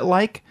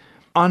rabbit-like.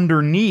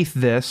 Underneath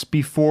this,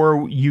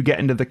 before you get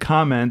into the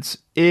comments,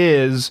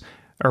 was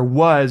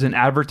an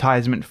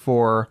advertisement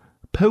for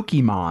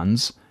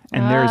Pokemons,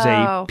 and there's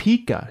a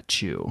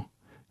Pikachu.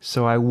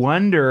 So I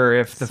wonder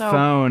if the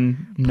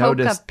phone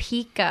noticed...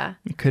 Pika.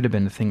 It could have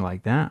been a thing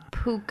like that.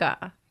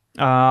 Puka.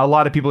 A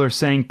lot of people are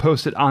saying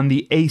post it on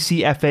the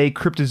ACFA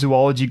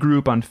cryptozoology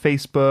group on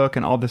Facebook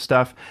and all this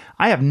stuff.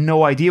 I have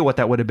no idea what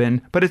that would have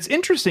been, but it's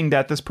interesting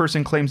that this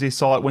person claims they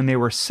saw it when they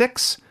were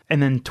 6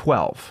 and then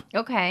 12.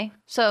 Okay.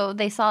 So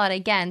they saw it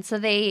again. So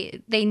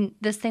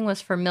this thing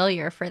was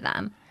familiar for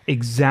them.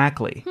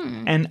 Exactly.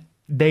 And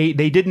they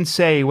didn't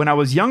say, when I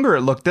was younger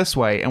it looked this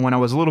way, and when I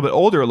was a little bit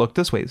older it looked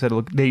this way. It said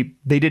they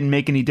didn't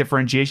make any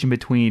differentiation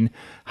between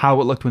how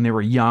it looked when they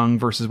were young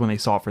versus when they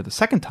saw it for the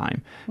second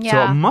time. Yeah.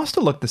 So it must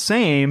have looked the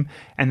same,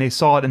 and they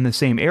saw it in the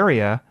same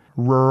area,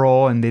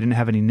 rural, and they didn't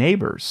have any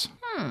neighbors.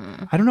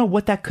 I don't know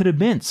what that could have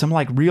been. Some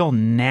like real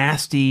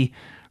nasty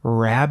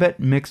rabbit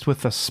mixed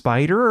with a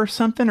spider or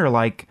something, or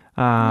like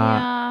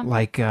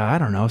I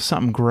don't know,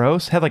 something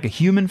gross. Had like a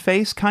human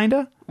face,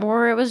 kinda.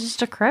 Or it was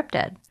just a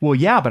cryptid. Well,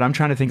 yeah, but I'm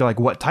trying to think of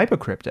like what type of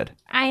cryptid.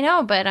 I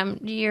know, but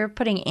you're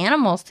putting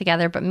animals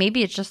together, but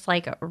maybe it's just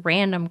like a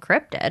random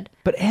cryptid.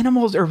 But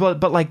animals are,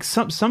 but like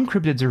some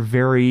cryptids are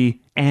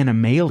very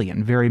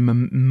animalian, very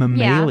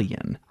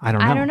mammalian. Yeah. I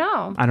don't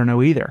know. I don't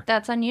know either.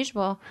 That's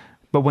unusual.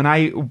 But when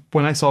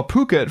I saw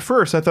puka at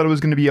first, I thought it was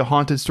going to be a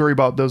haunted story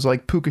about those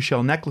like puka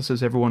shell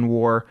necklaces everyone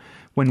wore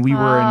when we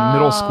were in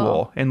middle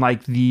school in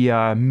like the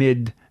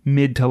mid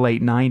to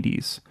late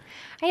 90s.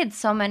 I had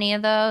so many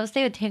of those.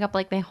 They would take up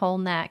like my whole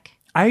neck.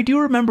 I do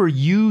remember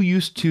you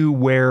used to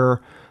wear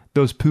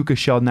those puka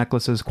shell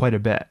necklaces quite a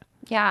bit.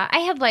 Yeah, I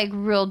had like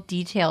real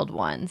detailed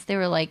ones. They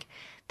were like,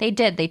 they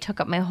took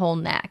up my whole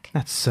neck.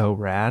 That's so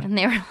rad. And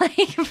they were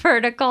like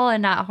vertical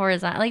and not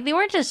horizontal. Like they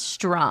weren't just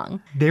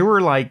strung. They were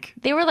like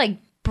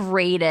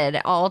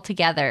braided all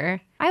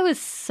together. I was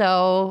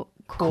so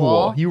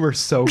cool. You were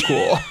so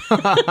cool.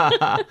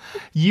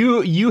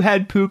 You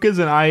had pukas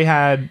and I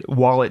had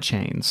wallet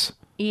chains.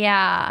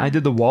 Yeah. I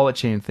did the wallet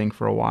chain thing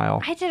for a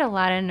while. I did a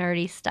lot of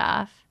nerdy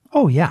stuff.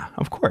 Oh, yeah,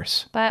 of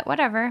course. But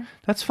whatever.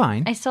 That's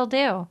fine. I still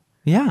do.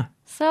 Yeah.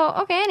 So,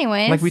 okay,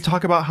 anyways. Like we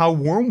talk about how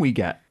warm we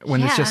get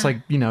when it's just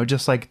like,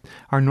 just like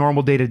our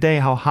normal day to day,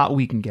 how hot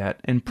we can get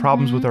and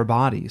problems with our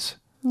bodies.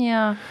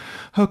 Yeah.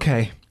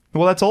 Okay.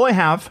 Well, that's all I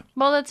have.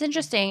 Well, that's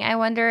interesting. I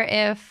wonder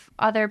if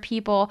other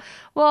people,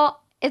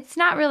 it's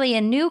not really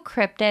a new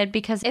cryptid,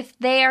 because if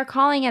they are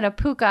calling it a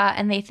puka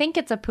and they think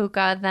it's a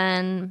puka,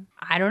 then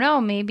I don't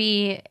know,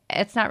 maybe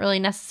it's not really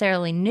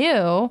necessarily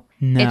new.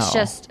 No. It's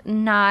just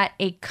not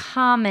a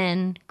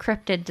common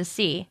cryptid to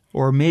see.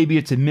 Or maybe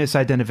it's a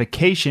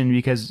misidentification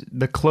because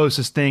the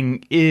closest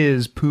thing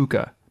is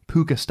puka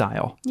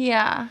style.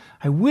 Yeah.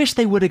 I wish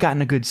they would have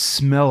gotten a good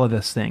smell of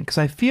this thing, because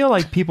I feel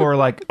like people are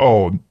like,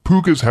 oh,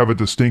 pukas have a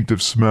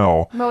distinctive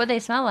smell. What would they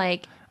smell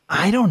like?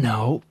 I don't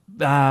know.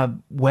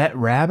 Wet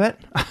rabbit?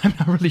 I'm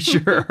not really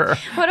sure.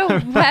 Would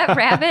a wet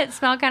rabbit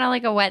smell kind of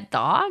like a wet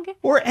dog?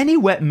 Or any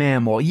wet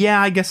mammal.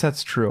 Yeah, I guess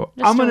that's true.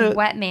 Just a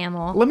wet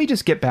mammal. Let me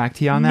just get back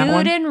to you on that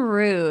one. Nude and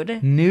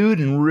rude. Nude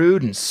and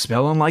rude and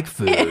smelling like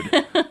food.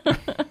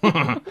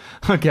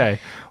 Okay.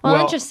 Well,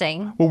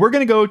 interesting. Well, we're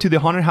going to go to the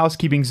haunted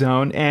housekeeping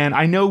zone, and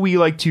I know we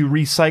like to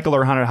recycle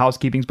our haunted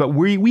housekeepings, but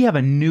we have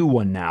a new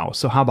one now.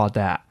 So how about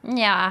that?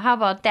 Yeah, how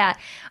about that?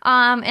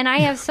 And I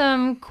have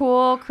some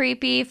cool,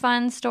 creepy,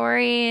 fun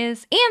stories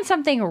and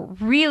something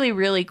really,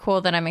 really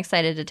cool that I'm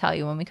excited to tell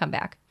you when we come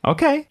back.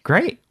 Okay,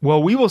 great.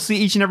 Well, we will see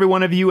each and every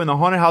one of you in the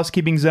haunted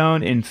housekeeping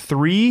zone in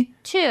 3,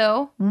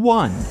 2,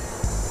 1.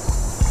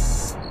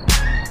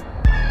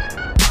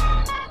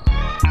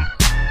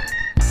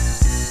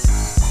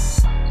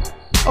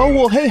 Oh,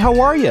 well, hey,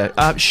 how are you?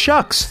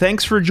 Shucks,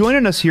 thanks for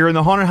joining us here in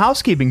the Haunted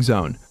Housekeeping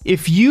Zone.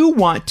 If you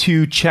want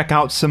to check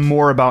out some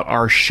more about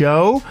our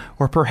show,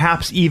 or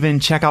perhaps even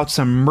check out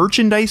some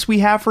merchandise we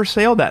have for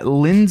sale that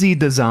Lindsay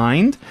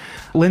designed,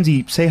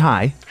 Lindsay, say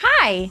hi.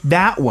 Hi.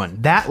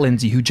 That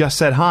Lindsay who just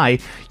said hi,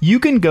 you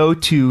can go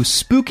to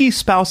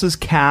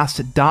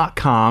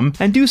SpookySpousesCast.com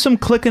and do some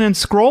clicking and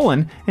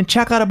scrolling and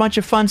check out a bunch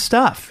of fun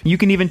stuff. You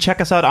can even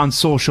check us out on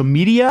social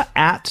media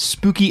at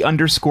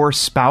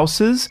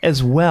spooky_spouses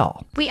as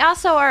well. We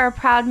also are a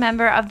proud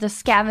member of the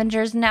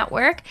Scavengers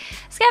Network.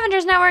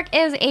 Scavengers Network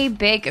is a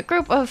big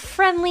group of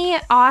friendly,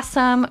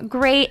 awesome,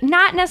 great,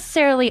 not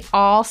necessarily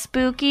all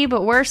spooky,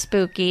 but we're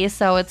spooky,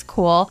 so it's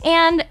cool.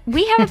 And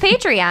we have a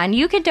Patreon.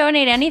 You could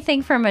donate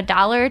anything from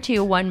 $1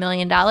 to $1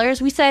 million.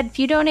 We said if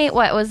you donate,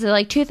 what was it,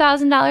 like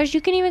 $2,000,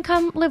 you can even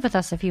come live with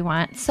us if you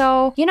want.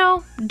 So,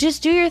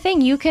 just do your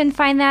thing. You can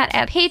find that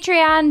at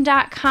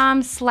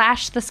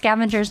patreon.com/the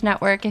Scavengers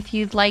Network if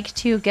you'd like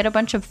to get a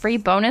bunch of free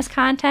bonus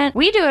content.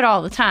 We do it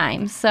all the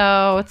time,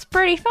 so it's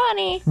pretty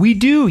funny. We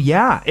do,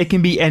 yeah. It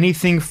can be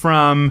anything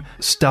from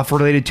stuff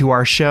related to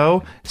our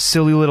show,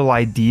 silly little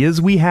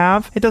ideas we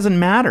have. It doesn't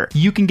matter.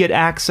 You can get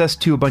access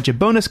to a bunch of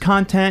bonus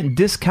content,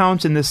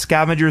 discounts in the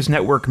Scavengers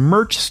Network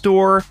merch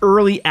store,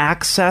 early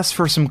access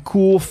for some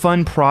cool,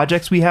 fun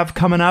projects we have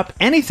coming up.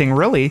 Anything,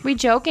 really. We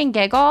joke and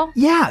giggle.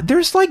 Yeah,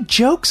 there's like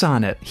jokes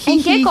on it.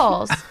 And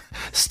giggles.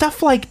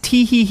 Stuff like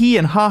tee-hee-hee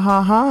and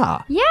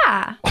ha-ha-ha.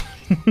 Yeah.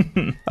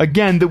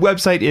 Again, the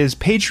website is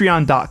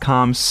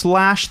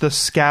patreon.com/the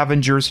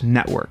Scavengers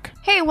Network.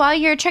 Hey, while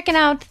you're checking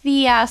out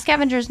the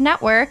Scavengers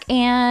Network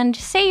and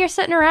say you're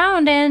sitting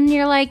around and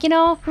you're like,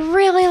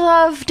 really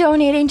love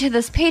donating to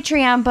this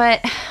Patreon,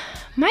 but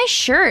my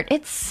shirt,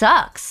 it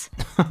sucks.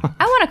 I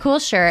want a cool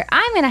shirt.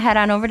 I'm going to head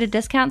on over to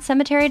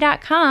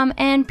discountcemetery.com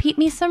and peep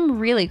me some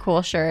really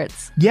cool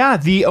shirts. Yeah,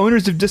 the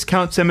owners of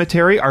Discount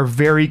Cemetery are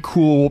very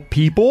cool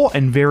people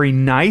and very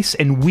nice,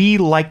 and we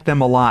like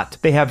them a lot.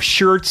 They have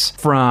shirts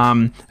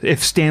from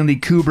If Stanley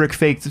Kubrick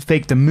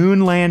faked the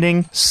moon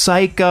landing,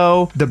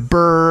 Psycho, The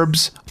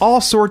Burbs, all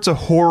sorts of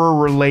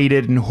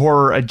horror-related and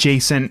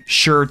horror-adjacent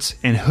shirts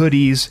and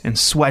hoodies and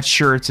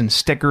sweatshirts and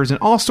stickers and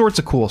all sorts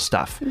of cool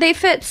stuff. They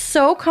fit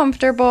so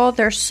comfortable,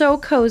 they're so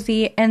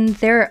cozy, and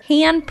they're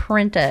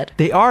hand-printed.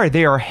 They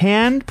are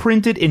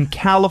hand-printed in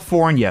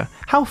California.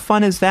 How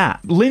fun is that?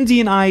 Lindsay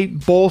and I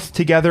both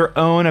together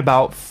own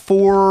about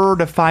 4,000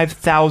 to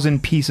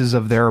 5,000 pieces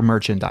of their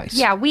merchandise.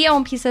 Yeah, we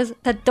own pieces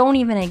that don't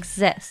even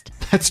exist.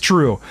 That's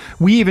true.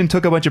 We even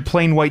took a bunch of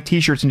plain white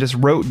t-shirts and just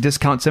wrote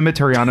Discount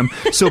Cemetery on them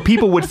so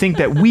people would think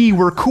that we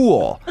were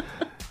cool.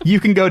 You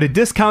can go to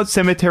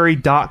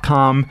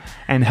discountcemetery.com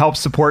and help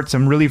support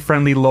some really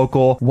friendly,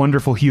 local,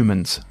 wonderful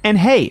humans. And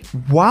hey,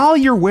 while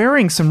you're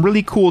wearing some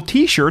really cool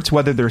t-shirts,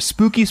 whether they're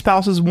Spooky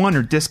Spouses one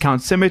or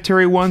Discount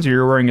Cemetery ones, or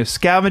you're wearing a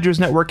Scavengers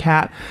Network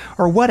hat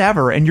or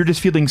whatever, and you're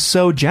just feeling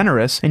so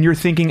generous and you're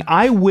thinking,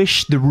 I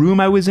wish the room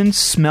I was in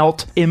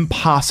smelt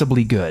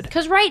impossibly good.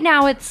 Because right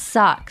now it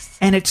sucks.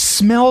 And it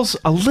smells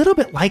a little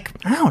bit like,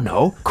 I don't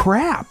know,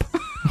 crap.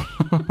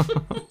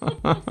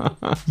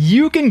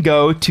 You can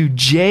go to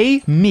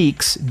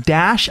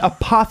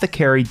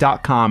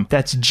jmeeks-apothecary.com.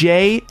 That's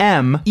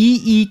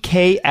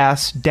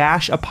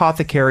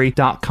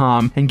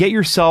JMEEKS-apothecary.com and get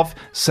yourself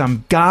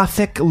some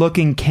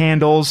gothic-looking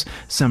candles,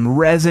 some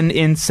resin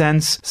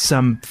incense,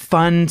 some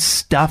fun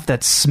stuff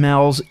that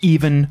smells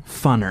even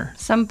funner.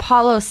 Some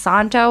Palo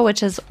Santo,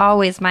 which is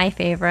always my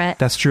favorite.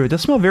 That's true. It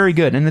does smell very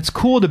good, and it's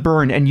cool to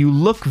burn, and you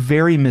look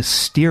very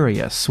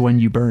mysterious when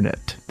you burn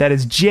it. That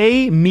is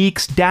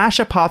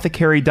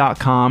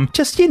jmeeks-apothecary.com.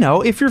 Just,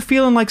 if you're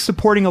feeling like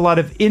supporting a lot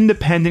of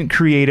independent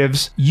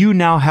creatives, you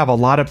now have a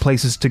lot of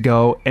places to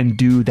go and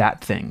do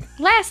that thing.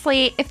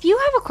 Lastly, if you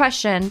have a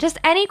question, just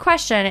any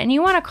question, and you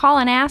want to call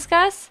and ask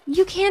us,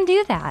 you can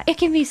do that. It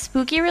can be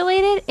spooky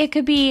related. It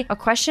could be a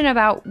question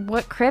about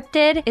what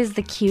cryptid is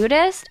the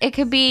cutest. It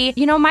could be,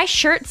 my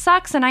shirt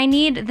sucks and I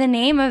need the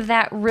name of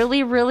that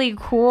really, really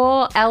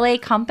cool LA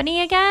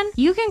company again.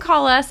 You can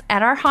call us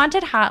at our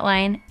haunted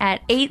hotline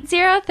at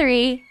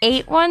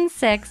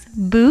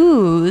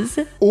 803-816-BOOZE.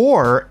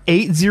 Or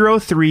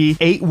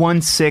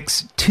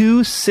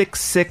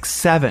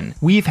 803-816-2667.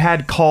 We've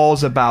had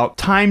calls about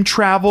time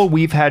travel.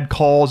 We've had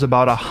calls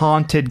about a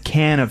haunted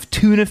can of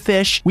tuna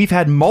fish. We've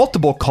had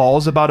multiple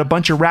calls about a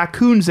bunch of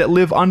raccoons that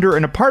live under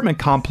an apartment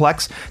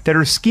complex that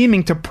are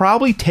scheming to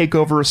probably take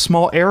over a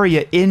small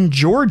area in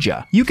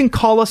Georgia. You can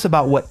call us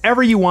about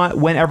whatever you want,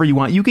 whenever you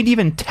want. You can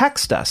even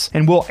text us,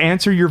 and we'll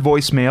answer your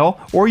voicemail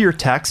or your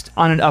text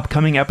on an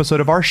upcoming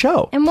episode of our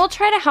show. And we'll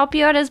try to help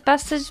you out as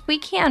best as we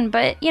can,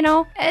 but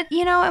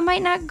it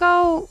might not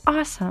go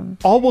awesome.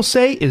 All we'll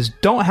say is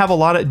don't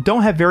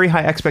have very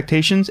high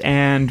expectations,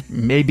 and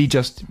maybe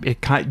just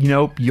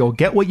you'll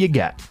get what you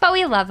get. But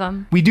we love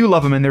them. We do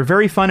love them, and they're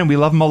very fun, and we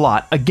love them a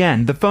lot.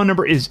 Again, the phone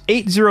number is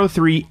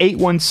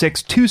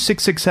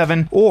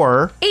 803-816-2667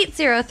 or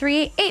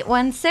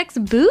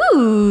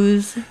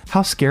 803-816-BOOZE.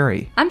 How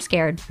scary. I'm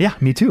scared. Yeah,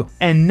 me too.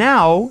 And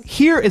now,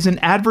 here is an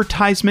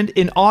advertisement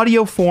in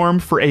audio form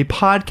for a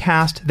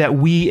podcast that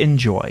we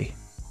enjoy.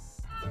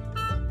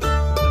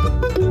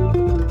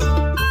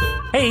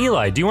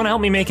 Eli, do you want to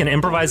help me make an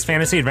improvised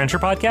fantasy adventure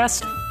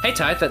podcast? Hey,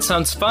 Ty, that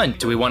sounds fun.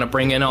 Do we want to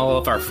bring in all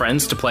of our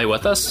friends to play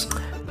with us?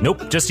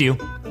 Nope, just you.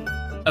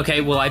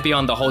 Okay, will I be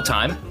on the whole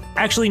time?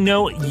 Actually,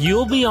 no,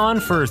 you'll be on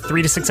for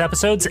 3 to 6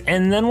 episodes,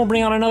 and then we'll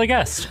bring on another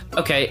guest.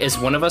 Okay, is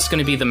one of us going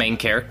to be the main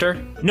character?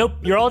 Nope,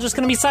 you're all just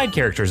going to be side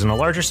characters in a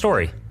larger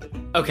story.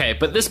 Okay,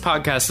 but this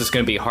podcast is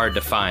going to be hard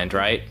to find,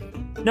 right?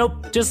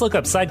 Nope, just look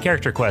up Side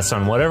Character Quest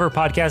on whatever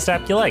podcast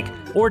app you like,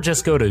 or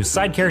just go to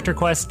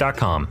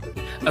sidecharacterquest.com.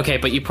 Okay,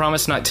 but you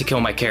promise not to kill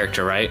my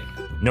character, right?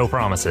 No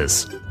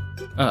promises.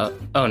 Oh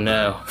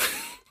no.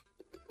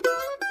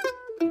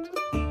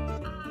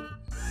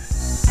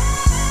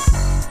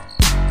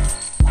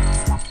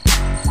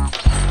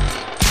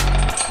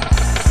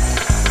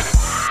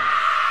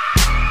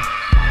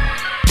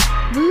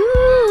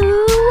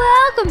 Ooh,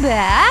 welcome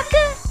back.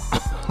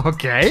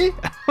 Okay.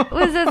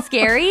 Was it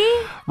scary?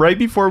 Right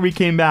before we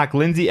came back,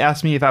 Lindsay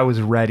asked me if I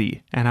was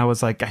ready. And I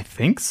was like, I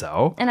think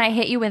so. And I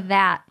hit you with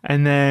that.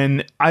 And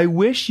then I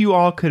wish you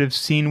all could have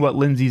seen what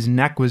Lindsay's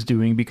neck was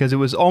doing, because it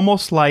was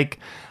almost like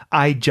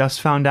I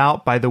just found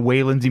out by the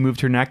way Lindsay moved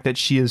her neck that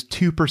she is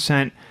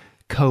 2%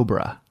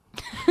 Cobra.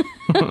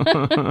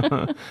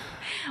 Well,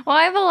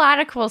 I have a lot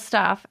of cool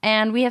stuff,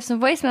 and we have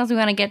some voicemails we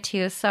want to get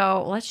to,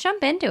 so let's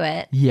jump into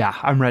it. Yeah,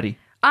 I'm ready.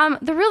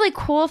 The really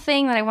cool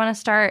thing that I want to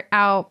start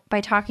out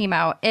by talking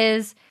about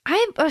is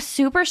I'm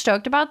super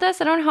stoked about this.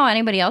 I don't know how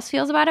anybody else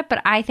feels about it,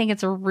 but I think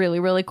it's a really,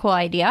 really cool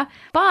idea.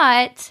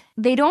 But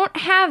they don't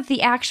have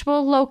the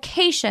actual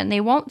location.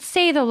 They won't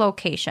say the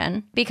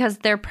location because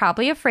they're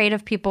probably afraid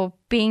of people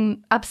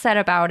being upset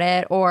about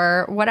it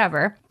or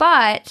whatever.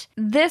 But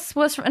this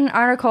was an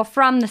article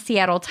from the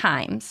Seattle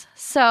Times.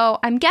 So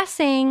I'm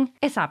guessing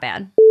it's not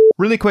bad.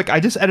 Really quick, I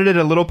just edited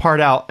a little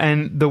part out,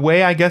 and the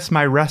way I guess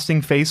my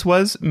resting face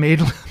was made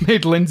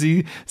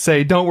Lindsay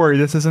say, don't worry,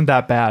 this isn't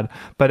that bad.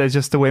 But it's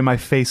just the way my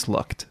face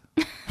looked.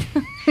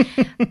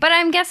 But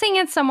I'm guessing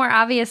it's somewhere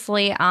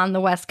obviously on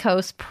the West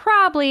Coast,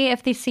 probably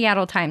if the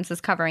Seattle Times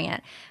is covering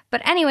it.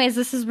 But anyways,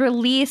 this is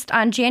released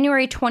on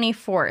January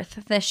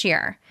 24th this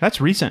year. That's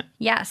recent.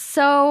 Yes.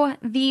 So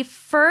the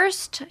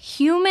first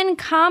human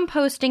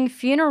composting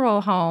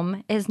funeral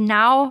home is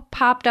now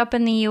popped up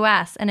in the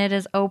U.S. and it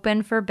is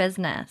open for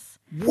business.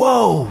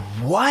 Whoa,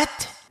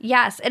 what?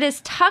 Yes, it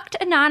is tucked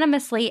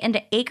anonymously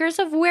into acres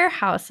of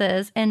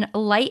warehouses and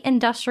light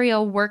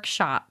industrial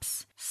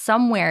workshops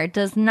somewhere. It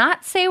does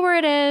not say where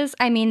it is.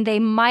 I mean, they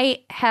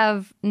might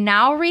have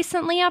now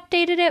recently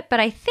updated it, but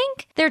I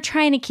think they're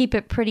trying to keep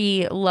it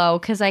pretty low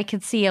because I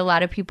could see a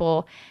lot of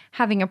people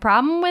having a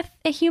problem with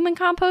a human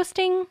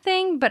composting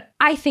thing, but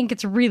I think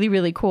it's really,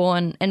 really cool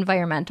and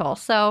environmental.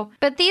 So,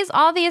 but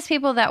all these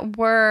people that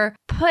were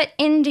put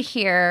into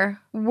here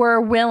were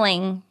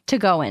willing to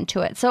go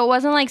into it. So it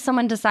wasn't like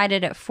someone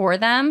decided it for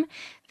them.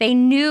 They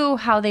knew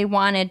how they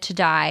wanted to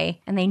die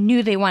and they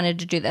knew they wanted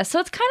to do this. So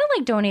it's kind of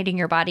like donating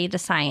your body to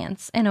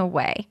science in a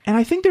way. And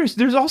I think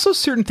there's also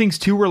certain things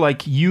too where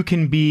like you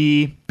can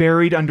be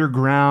buried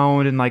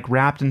underground and like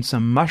wrapped in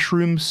some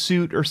mushroom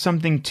suit or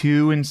something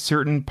too in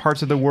certain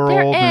parts of the world.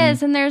 There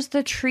is, and there's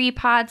the tree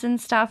pods and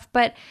stuff,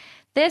 but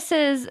this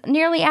is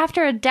nearly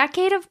after a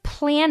decade of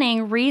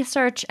planning,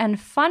 research, and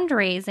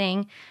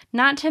fundraising,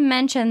 not to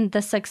mention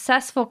the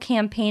successful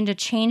campaign to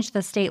change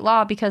the state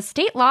law, because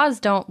state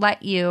laws don't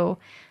let you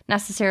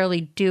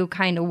necessarily do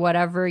kind of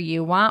whatever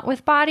you want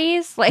with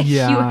bodies. Like you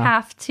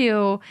have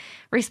to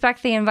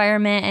respect the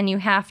environment and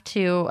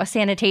a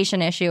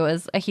sanitation issue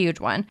is a huge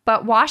one.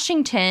 But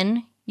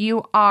Washington,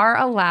 you are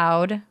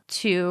allowed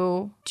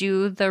to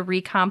do the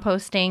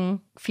recomposting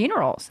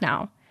funerals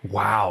now.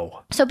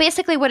 Wow. So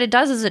basically what it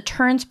does is it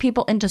turns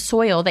people into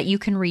soil that you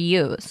can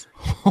reuse.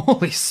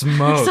 Holy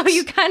smokes. So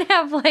you kind of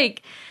have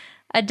like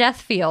a death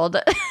field.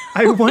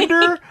 I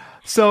wonder,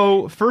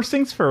 so first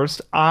things first,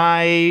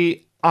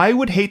 I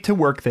would hate to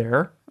work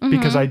there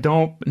because I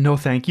don't, no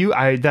thank you.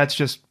 That's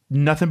just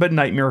nothing but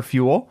nightmare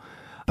fuel.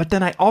 But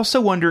then I also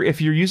wonder if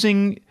you're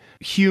using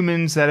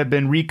humans that have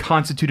been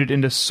reconstituted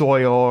into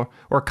soil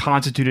or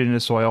constituted into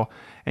soil,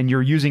 and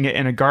you're using it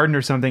in a garden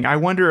or something, I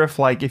wonder if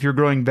like if you're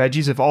growing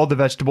veggies, if all the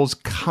vegetables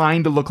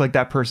kind of look like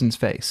that person's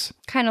face.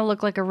 Kind of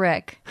look like a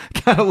Rick.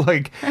 Kind of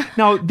like,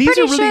 now these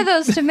Pretty are really... sure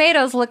those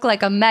tomatoes look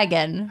like a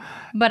Megan,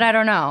 but I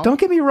don't know. Don't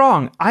get me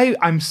wrong.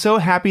 I'm so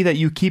happy that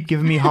you keep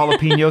giving me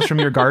jalapenos from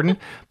your garden,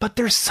 but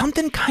there's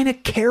something kind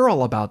of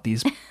Carol about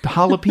these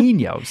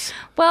jalapenos.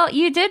 Well,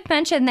 you did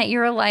mention that you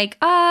were like,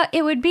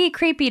 it would be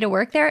creepy to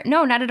work there.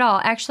 No, not at all.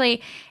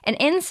 Actually, an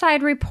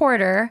inside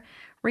reporter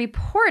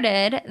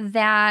reported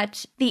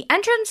that the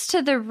entrance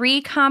to the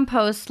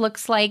recompost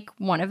looks like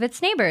one of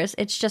its neighbors.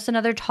 It's just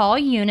another tall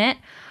unit,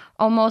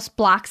 almost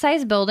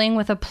block-sized building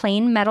with a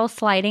plain metal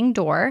sliding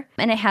door,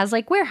 and it has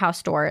like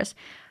warehouse doors.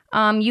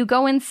 You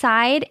go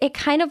inside, it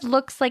kind of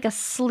looks like a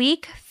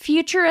sleek,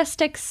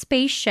 futuristic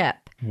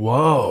spaceship.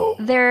 Whoa.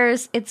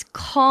 It's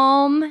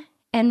calm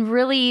and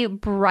really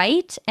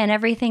bright, and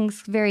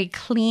everything's very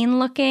clean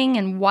looking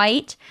and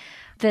white.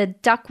 The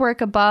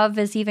ductwork above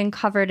is even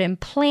covered in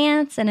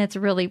plants, and it's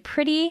really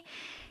pretty.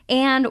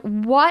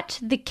 And what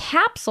the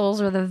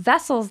capsules, or the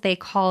vessels they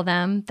call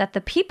them, that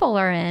the people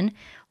are in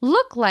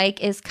look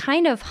like is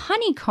kind of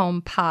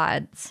honeycomb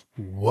pods.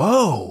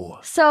 Whoa.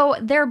 So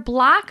they're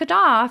blocked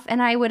off,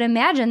 and I would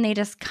imagine they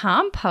just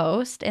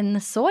compost in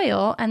the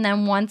soil. And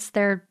then once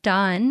they're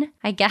done,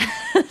 I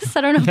guess,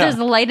 I don't know if there's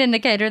a light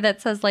indicator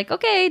that says like,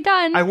 okay,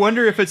 done. I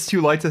wonder if it's two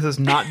lights that says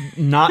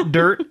not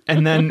dirt,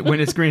 and then when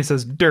it's green it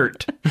says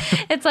dirt.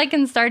 It's like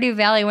in Stardew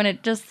Valley when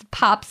it just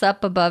pops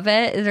up above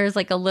it. There's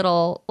like a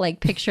little like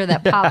picture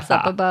that pops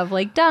up above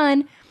like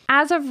done.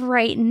 As of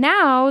right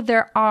now,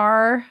 there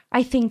are,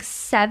 I think,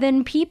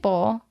 7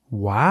 people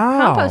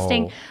Wow.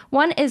 composting.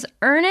 One is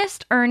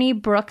Ernest Ernie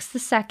Brooks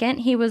II.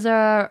 He was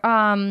a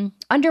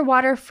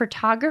underwater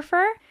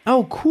photographer.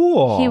 Oh,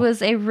 cool. He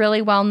was a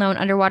really well-known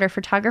underwater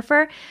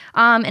photographer.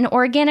 An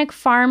organic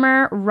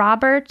farmer,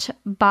 Robert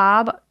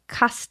Bob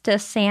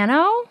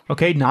Costasano.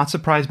 Okay, not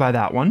surprised by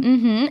that one.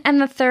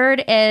 And the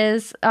third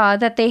is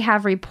that they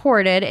have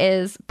reported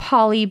is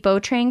Polly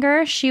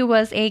Botranger. She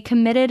was a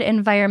committed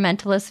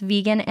environmentalist,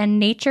 vegan, and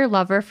nature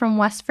lover from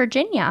West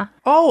Virginia.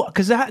 Oh,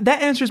 because that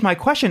answers my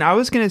question. I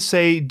was going to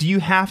say, do you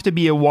have to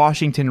be a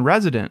Washington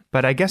resident?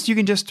 But I guess you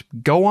can just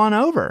go on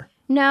over.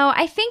 No,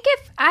 I think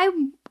if I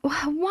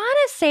want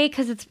to say,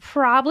 because it's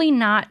probably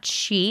not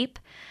cheap,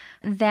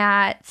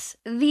 that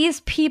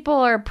these people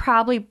are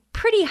probably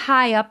pretty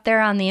high up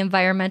there on the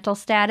environmental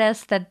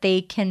status that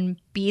they can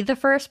be the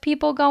first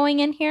people going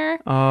in here.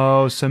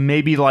 Oh, so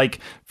maybe like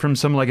from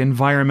some like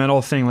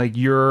environmental thing, like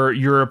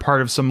you're a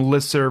part of some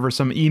listserv or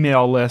some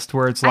email list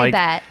where it's like,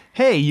 bet.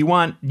 hey, you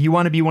want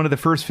to be one of the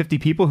first 50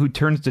 people who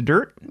turns to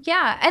dirt?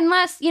 Yeah,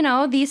 unless,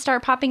 these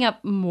start popping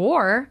up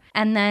more,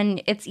 and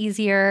then it's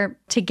easier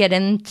to get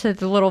into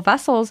the little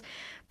vessels.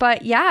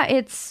 But yeah,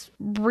 it's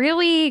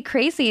really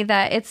crazy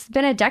that it's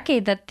been a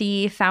decade that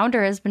the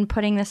founder has been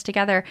putting this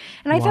together.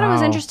 And I thought it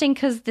was interesting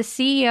because the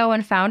CEO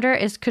and founder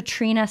is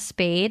Katrina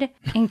Spade,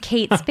 and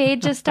Kate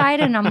Spade just died.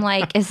 And I'm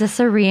like, is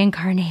this a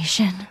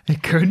reincarnation?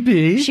 It could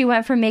be. She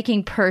went from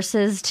making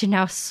purses to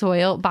now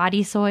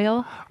body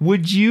soil.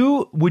 Would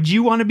you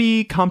want to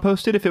be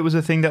composted if it was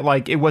a thing that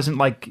like it wasn't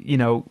like,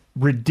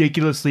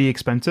 ridiculously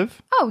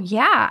expensive? Oh,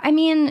 yeah. I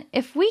mean,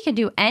 if we could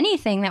do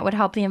anything that would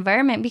help the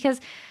environment,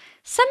 because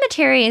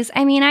cemeteries,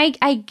 I mean,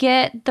 I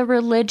get the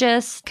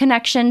religious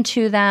connection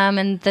to them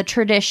and the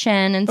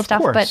tradition and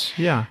stuff, but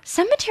yeah.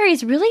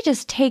 Cemeteries really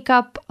just take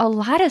up a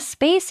lot of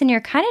space, and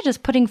you're kind of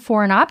just putting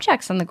foreign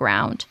objects on the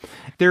ground.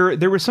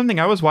 There was something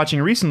I was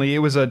watching recently. It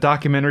was a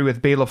documentary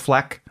with Bela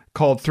Fleck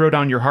called Throw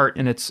Down Your Heart,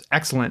 and it's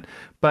excellent.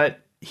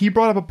 But he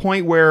brought up a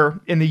point where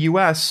in the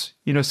U.S.,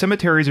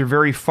 cemeteries are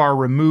very far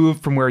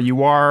removed from where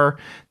you are.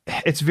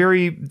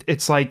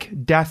 It's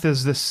like death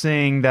is this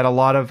thing that a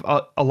lot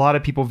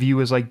of people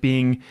view as like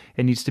being,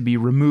 it needs to be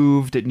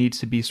removed. It needs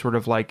to be sort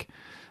of like,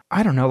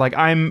 I don't know, like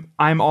I'm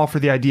all for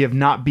the idea of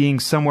not being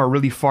somewhere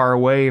really far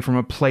away from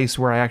a place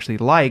where I actually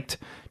liked.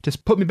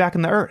 Just put me back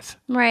in the earth.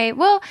 Right.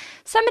 Well,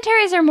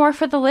 cemeteries are more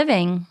for the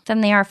living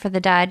than they are for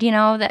the dead.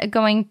 That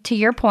going to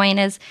your point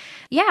is,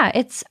 yeah,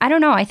 I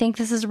don't know. I think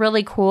this is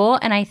really cool.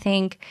 And I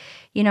think,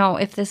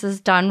 if this is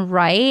done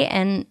right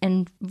and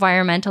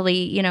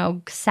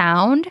environmentally,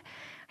 sound,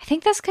 I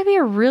think this could be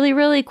a really,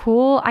 really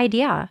cool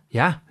idea.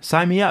 Yeah.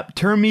 Sign me up.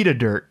 Turn me to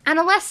dirt. On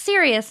a less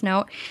serious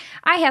note,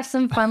 I have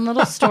some fun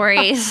little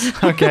stories.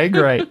 Okay,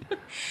 great.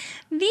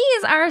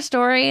 These are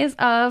stories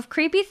of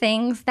creepy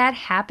things that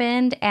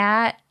happened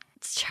at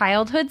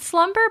childhood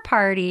slumber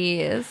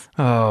parties.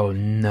 Oh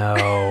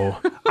no.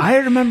 I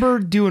remember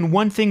doing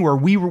one thing where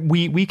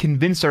we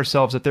convinced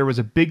ourselves that there was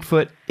a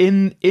Bigfoot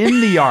in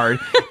the yard,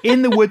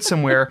 in the woods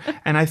somewhere,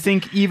 and I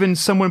think even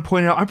someone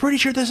pointed out, I'm pretty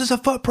sure this is a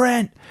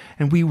footprint,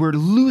 and we were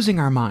losing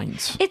our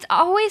minds. It's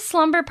always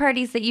slumber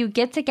parties that you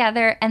get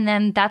together, and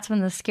then that's when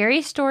the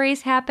scary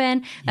stories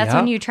happen. That's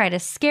when you try to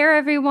scare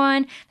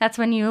everyone. That's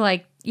when you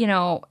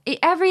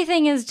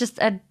everything is just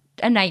a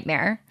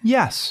nightmare.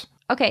 Yes.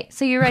 Okay,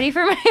 so you ready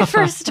for my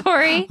first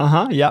story?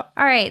 Yeah.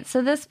 All right,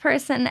 so this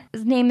person's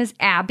name is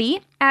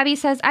Abby. Abby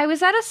says, I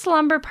was at a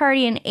slumber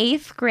party in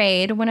 8th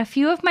grade when a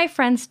few of my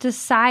friends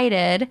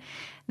decided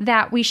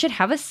that we should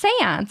have a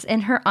seance in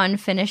her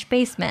unfinished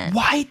basement.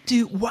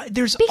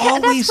 There's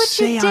Because always that's what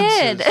seances. you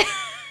did.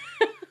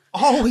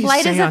 Always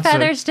Light as a seances.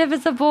 feather, stiff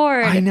as a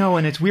board. I know,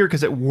 and it's weird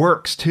because it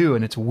works too,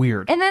 and it's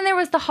weird. And then there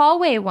was the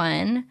hallway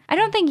one. I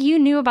don't think you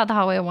knew about the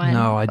hallway one.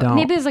 No, I don't.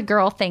 Maybe it was a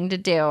girl thing to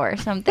do or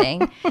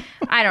something.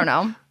 I don't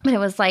know. But it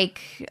was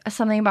like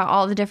something about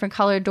all the different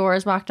colored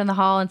doors, walked in the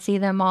hall and see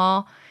them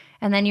all.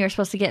 And then you were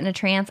supposed to get in a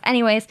trance.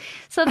 Anyways,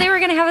 so they were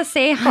going to have a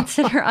seance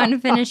in her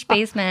unfinished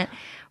basement.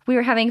 We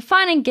were having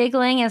fun and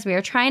giggling as we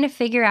were trying to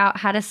figure out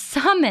how to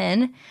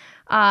summon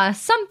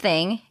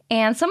something.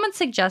 And someone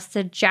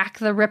suggested Jack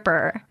the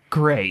Ripper.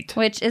 Great.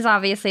 Which is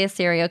obviously a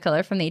serial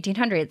killer from the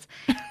 1800s.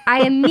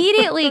 I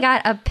immediately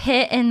got a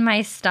pit in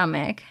my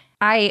stomach.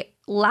 I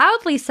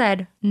loudly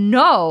said,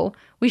 no,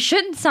 we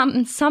shouldn't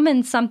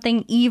summon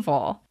something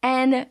evil.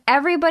 And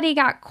everybody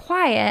got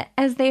quiet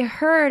as they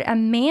heard a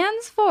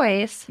man's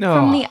voice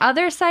from the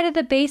other side of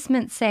the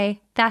basement say,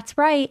 that's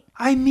right.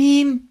 I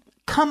mean,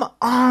 Come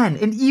on.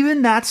 And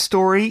even that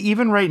story,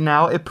 even right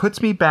now, it puts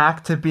me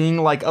back to being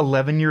like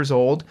 11 years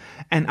old,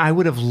 and I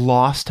would have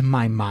lost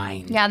my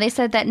mind. Yeah, they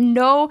said that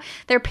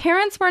their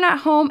parents were not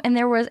home and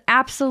there was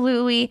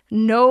absolutely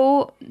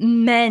no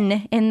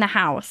men in the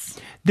house.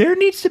 There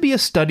needs to be a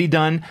study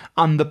done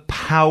on the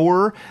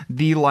power,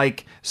 the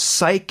like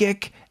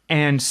psychic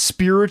and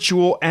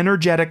spiritual,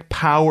 energetic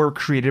power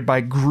created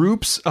by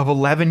groups of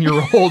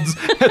 11-year-olds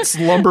at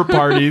slumber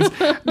parties,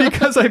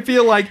 because I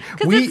feel like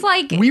it's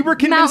like we were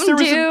convinced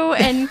Mountain there was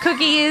Dew and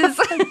cookies.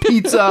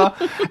 pizza,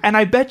 and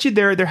I bet you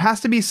there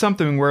has to be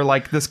something where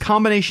like this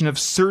combination of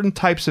certain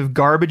types of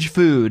garbage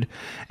food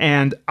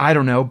and I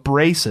don't know,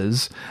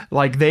 braces,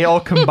 like they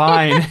all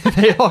combine,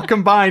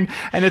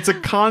 and it's a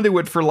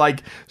conduit for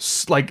like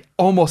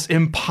almost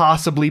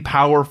impossibly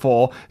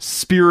powerful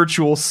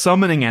spiritual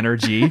summoning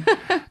energy.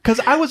 Because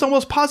I was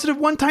almost positive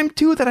one time,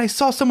 too, that I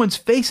saw someone's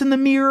face in the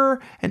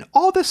mirror and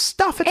all this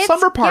stuff at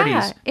slumber parties.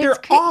 Yeah, They're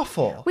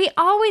awful. We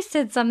always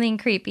did something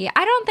creepy.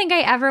 I don't think I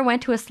ever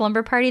went to a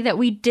slumber party that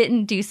we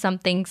didn't do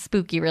something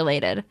spooky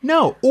related.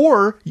 No,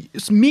 or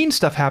mean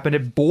stuff happened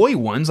at boy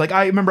ones. Like,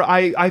 I remember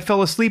I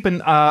fell asleep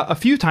a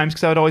few times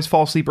because I would always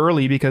fall asleep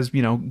early because,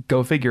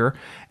 go figure.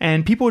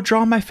 And people would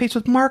draw on my face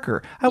with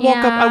marker. I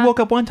woke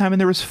up one time and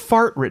there was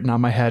fart written on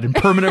my head in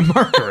permanent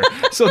marker.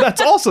 So that's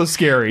also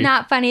scary.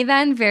 Not funny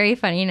then, very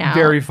funny now.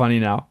 Very funny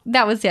now.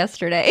 That was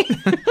yesterday.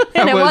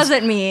 And it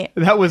wasn't me.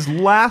 That was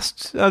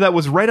that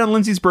was right on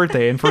Lindsay's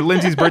birthday. And for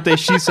Lindsay's birthday,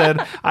 she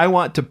said, I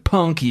want to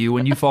punk you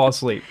when you fall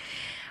asleep.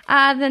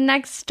 The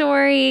next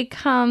story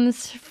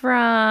comes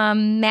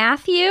from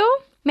Matthew.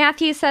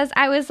 Matthew says,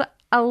 I was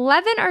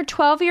 11 or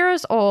 12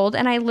 years old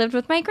and I lived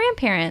with my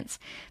grandparents.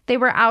 They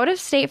were out of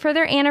state for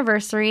their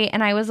anniversary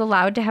and I was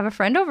allowed to have a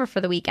friend over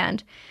for the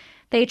weekend.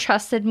 They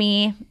trusted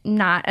me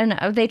enough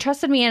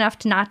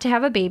to not to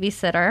have a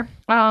babysitter,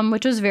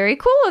 which was very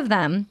cool of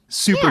them.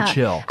 Super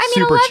chill. I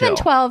mean, super 11, chill.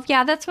 12,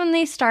 yeah, that's when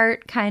they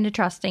start kind of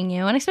trusting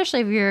you, and especially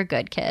if you're a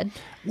good kid.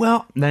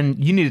 Well, then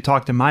you need to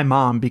talk to my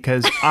mom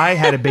because I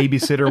had a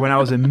babysitter when I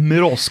was in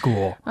middle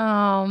school.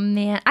 Oh,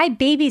 man. I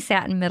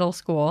babysat in middle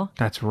school.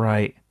 That's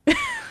right.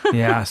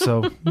 Yeah,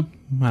 so,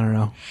 I don't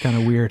know. Kind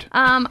of weird.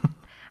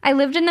 I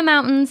lived in the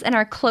mountains, and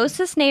our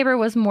closest neighbor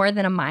was more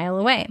than a mile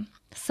away.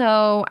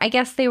 So I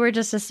guess they were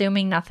just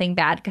assuming nothing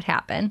bad could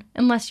happen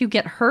unless you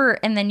get hurt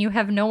and then you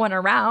have no one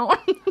around.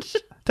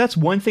 That's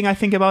one thing I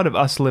think about of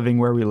us living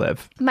where we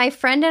live. My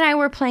friend and I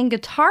were playing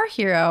Guitar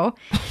Hero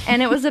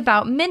and it was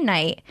about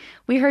midnight.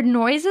 We heard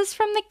noises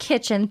from the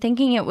kitchen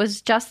thinking it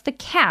was just the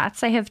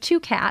cats. I have two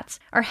cats,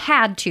 or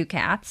had two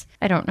cats.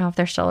 I don't know if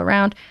they're still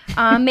around,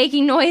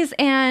 making noise,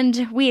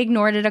 and we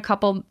ignored it a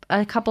couple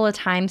of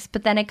times,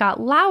 but then it got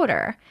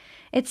louder.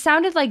 It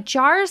sounded like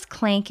jars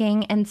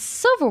clanking and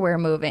silverware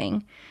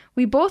moving.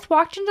 We both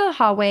walked into the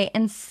hallway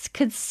and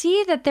could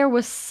see that there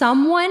was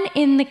someone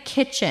in the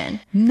kitchen.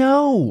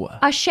 No.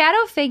 A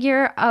shadow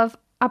figure of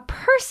a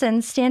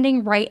person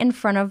standing right in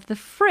front of the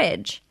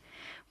fridge.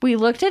 We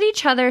looked at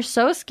each other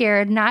so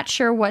scared, not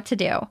sure what to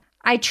do.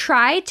 I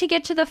tried to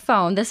get to the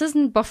phone. This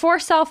isn't before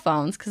cell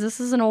phones because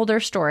this is an older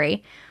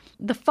story.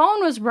 The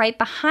phone was right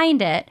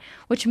behind it,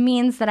 which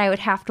means that I would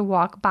have to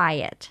walk by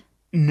it.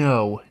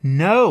 No.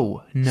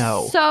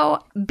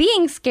 So,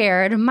 being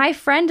scared, my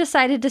friend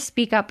decided to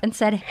speak up and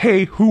said,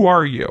 Hey, who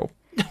are you?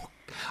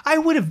 I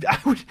would.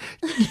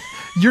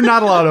 You're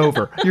not allowed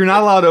over. You're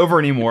not allowed over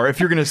anymore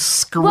if you're going to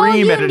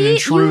scream at an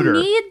intruder.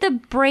 You need the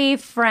brave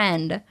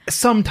friend.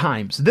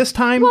 Sometimes. This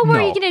time, Well, what no.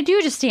 are you going to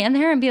do? Just stand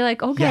there and be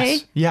like, okay.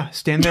 Yes. Yeah,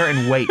 stand there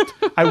and wait.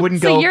 I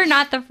wouldn't So go. you're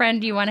not the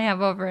friend you want to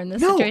have over in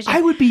this situation.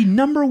 I would be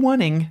number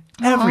oneing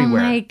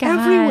everywhere. Oh my gosh.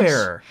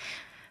 Everywhere.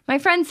 My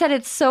friend said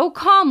it so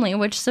calmly,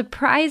 which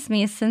surprised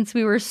me since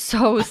we were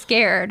so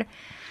scared.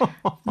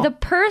 The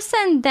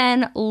person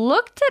then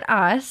looked at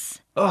us,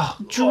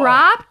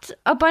 dropped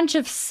a bunch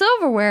of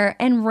silverware,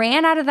 and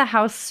ran out of the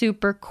house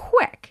super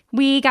quick.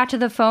 We got to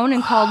the phone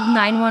and called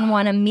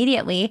 911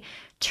 immediately.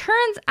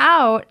 Turns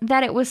out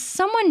that it was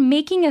someone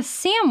making a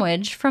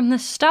sandwich from the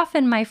stuff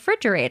in my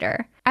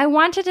refrigerator. I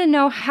wanted to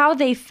know how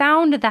they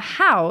found the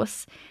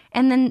house,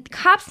 and then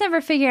cops never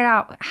figured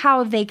out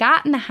how they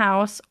got in the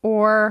house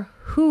or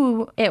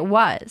who it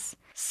was.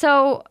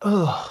 So,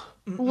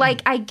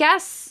 I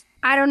guess,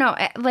 I don't know.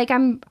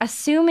 I'm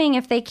assuming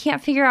if they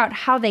can't figure out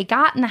how they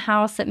got in the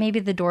house, that maybe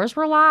the doors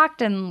were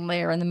locked and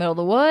they were in the middle of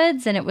the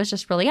woods and it was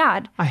just really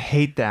odd. I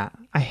hate that.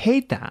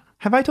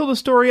 Have I told a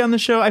story on the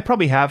show? I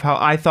probably have, how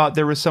I thought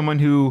there was someone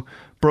who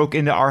broke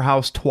into our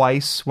house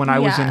twice when I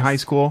was in high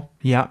school.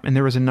 Yeah, and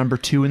there was a number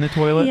 2 in the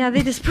toilet. Yeah,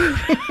 they just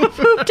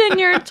pooped in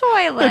your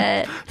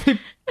toilet.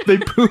 They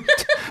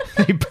pooped.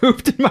 They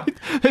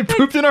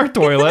pooped in our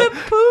toilet.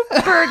 Poop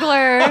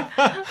burglar.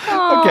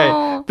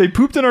 Okay, they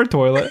pooped in our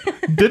toilet.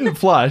 Didn't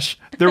flush.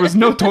 There was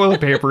no toilet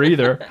paper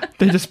either.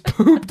 They just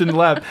pooped and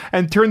left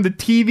and turned the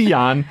TV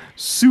on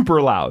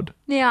super loud.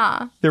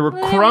 Yeah. There were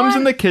crumbs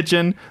in the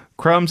kitchen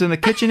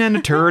and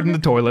a turd in the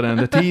toilet, and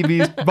the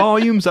TV's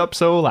volume's up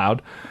so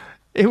loud.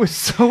 It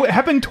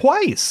happened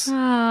twice.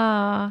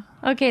 Oh,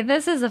 okay,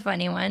 this is a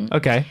funny one.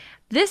 Okay.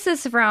 This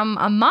is from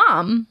a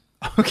mom.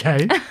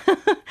 Okay.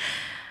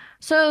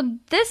 So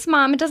this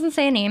mom, it doesn't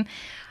say a name,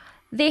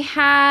 they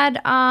had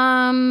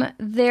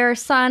their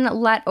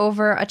son let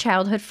over a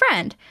childhood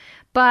friend.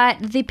 But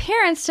the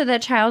parents to the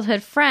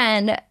childhood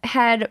friend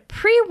had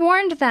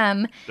pre-warned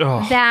them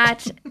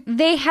that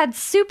they had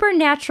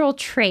supernatural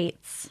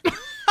traits.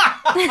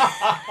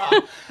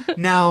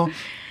 Now,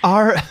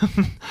 our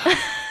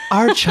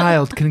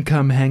child can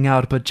come hang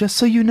out, but just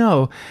so you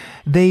know,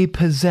 they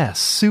possess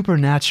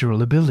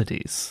supernatural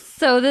abilities.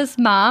 So this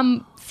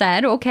mom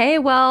said, okay,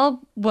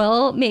 well,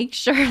 we'll make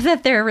sure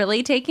that they're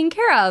really taken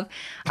care of.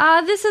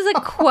 This is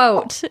a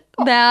quote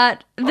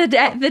that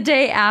the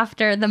day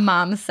after the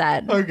mom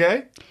said.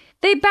 Okay.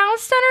 They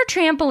bounced on our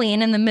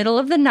trampoline in the middle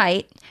of the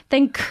night,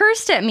 then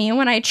cursed at me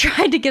when I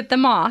tried to get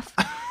them off.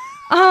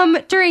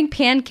 During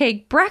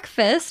pancake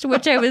breakfast,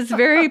 which I was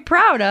very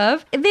proud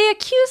of, they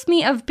accused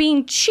me of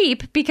being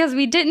cheap because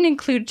we didn't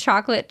include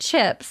chocolate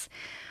chips.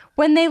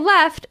 When they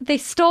left, they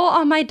stole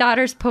all my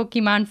daughter's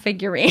Pokemon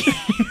figurines.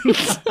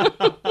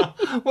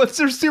 What's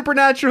their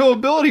supernatural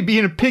ability?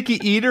 Being a picky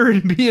eater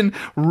and being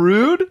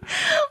rude?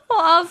 Well,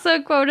 also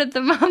quoted,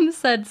 the mom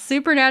said,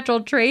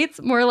 supernatural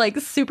traits, more like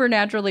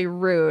supernaturally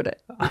rude.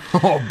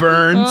 Oh,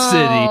 Burn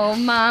City. Oh,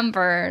 Mom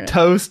Burn.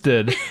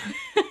 Toasted.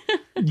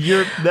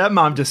 That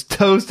mom just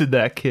toasted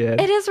that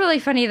kid. It is really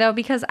funny, though,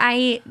 because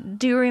I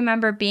do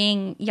remember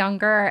being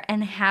younger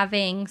and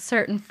having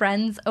certain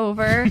friends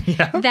over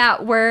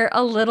that were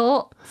a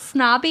little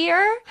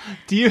snobbier.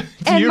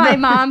 And my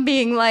mom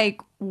being like,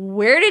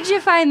 where did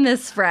you find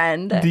this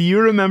friend? Do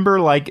you remember,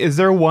 like, is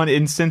there one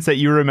instance that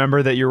you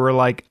remember that you were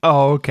like,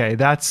 oh, okay,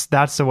 that's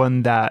the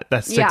one that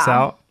sticks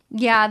out?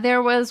 Yeah,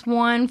 there was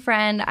one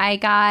friend I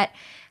got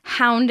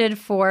hounded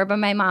for by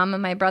my mom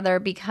and my brother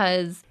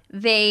because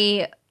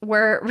they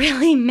were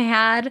really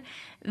mad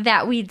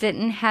that we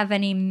didn't have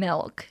any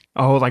milk.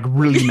 Oh, like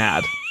really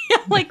mad.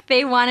 Like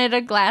they wanted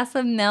a glass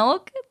of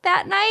milk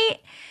that night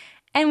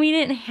and we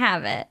didn't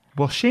have it.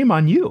 Well, shame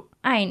on you.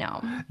 I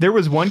know. There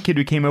was one kid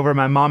who came over.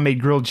 My mom made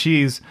grilled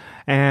cheese,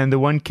 and the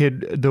one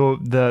kid,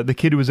 the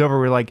kid who was over,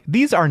 were like,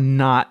 "These are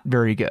not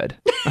very good."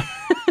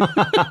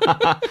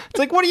 It's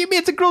like, what do you mean?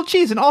 It's a grilled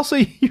cheese, and also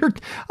you're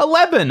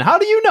 11. How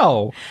do you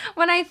know?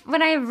 When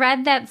I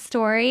read that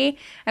story,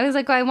 I was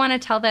like, oh, I want to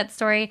tell that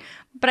story,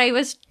 but I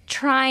was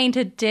trying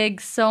to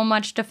dig so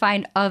much to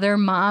find other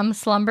mom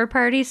slumber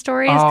party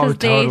stories because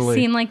they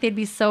seem like they'd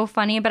be so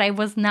funny, but I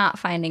was not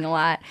finding a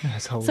lot.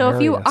 That's hilarious. So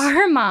if you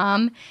are a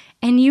mom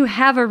and you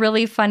have a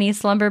really funny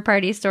slumber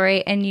party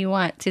story and you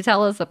want to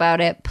tell us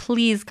about it,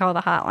 please call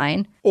the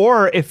hotline.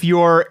 Or if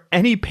you're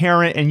any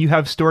parent and you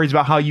have stories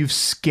about how you've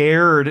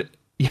scared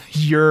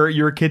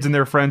your kids and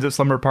their friends at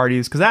slumber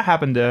parties, because that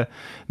happened to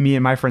me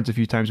and my friends a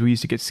few times. We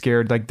used to get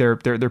scared, like their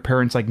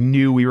parents like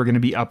knew we were going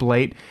to be up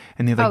late,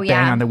 and they bang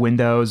on the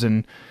windows.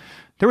 And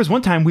there was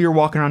one time we were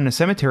walking around in a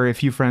cemetery, a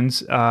few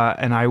friends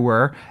and I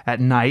were,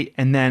 at night,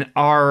 and then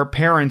our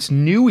parents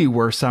knew we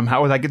were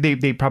somehow, like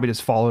they probably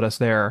just followed us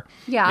there.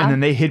 Yeah. And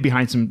then they hid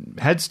behind some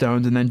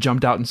headstones and then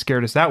jumped out and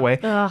scared us that way.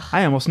 Ugh.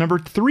 I almost number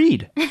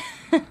 3'd.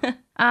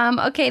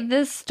 Okay,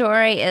 this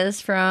story is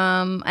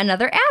from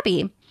another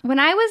Abby. When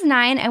I was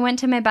 9, I went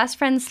to my best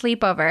friend's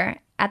sleepover.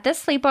 At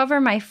this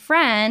sleepover, my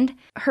friend,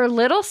 her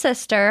little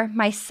sister,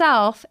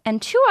 myself,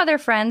 and 2 other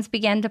friends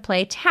began to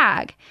play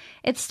tag.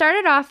 It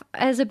started off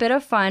as a bit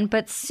of fun,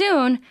 but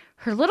soon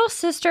her little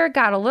sister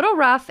got a little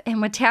rough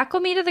and would tackle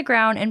me to the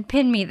ground and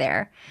pin me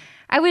there.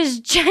 I was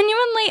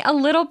genuinely a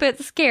little bit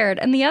scared,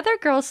 and the other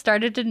girls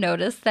started to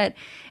notice that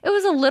it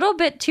was a little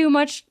bit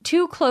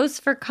too close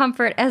for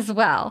comfort as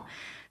well.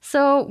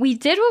 So we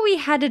did what we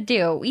had to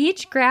do. We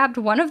each grabbed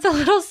one of the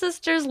little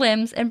sister's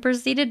limbs and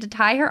proceeded to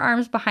tie her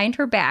arms behind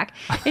her back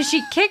as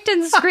she kicked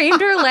and screamed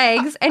her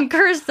legs and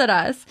cursed at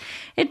us.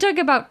 It took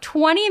about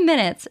 20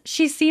 minutes.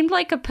 She seemed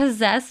like a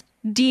possessed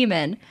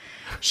demon.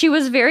 She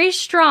was very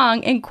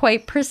strong and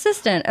quite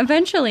persistent.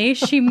 Eventually,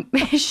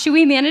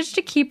 we managed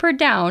to keep her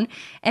down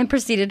and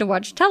proceeded to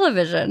watch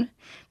television.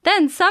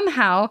 Then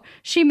somehow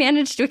she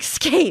managed to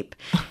escape.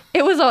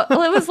 It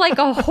was like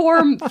a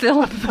horror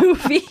film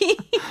movie.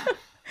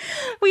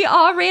 We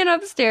all ran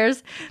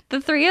upstairs. The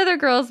 3 other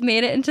girls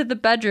made it into the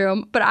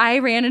bedroom, but I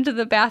ran into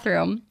the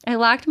bathroom. I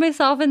locked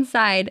myself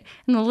inside,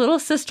 and the little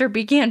sister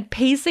began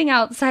pacing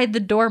outside the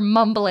door,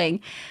 mumbling.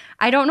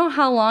 I don't know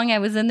how long I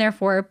was in there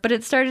for, but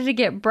it started to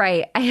get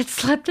bright. I had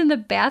slept in the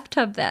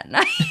bathtub that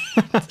night.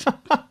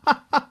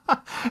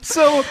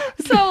 So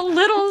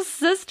little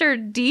sister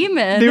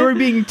demon. They were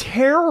being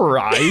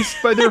terrorized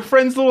by their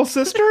friend's little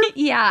sister?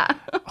 Yeah.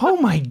 Oh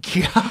my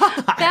God.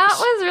 That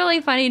was really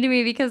funny to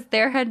me because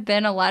there had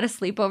been a lot of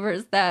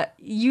sleepovers that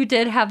you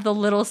did have the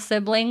little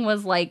sibling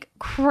was like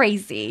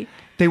crazy.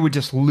 They would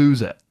just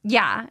lose it.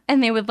 Yeah.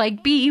 And they would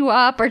like beat you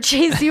up or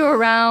chase you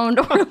around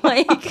or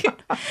like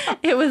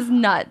it was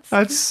nuts.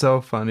 That's so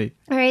funny.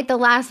 All right. The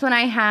last one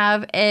I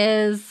have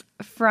is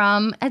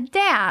from a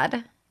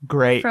dad.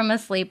 Great. From a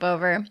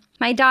sleepover.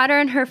 My daughter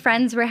and her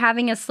friends were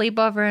having a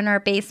sleepover in our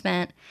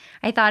basement.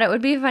 I thought it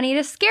would be funny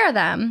to scare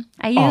them.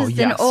 I used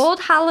an old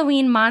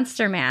Halloween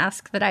monster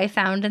mask that I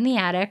found in the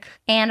attic,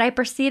 and I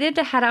proceeded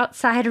to head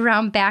outside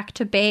around back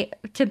to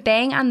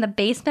bang on the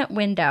basement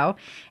window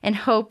in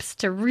hopes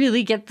to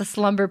really get the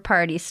slumber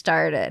party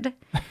started.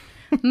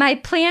 My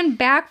plan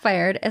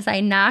backfired as I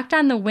knocked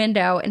on the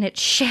window and it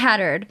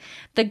shattered.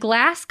 The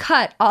glass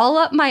cut all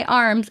up my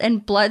arms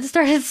and blood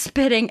started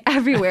spitting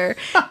everywhere,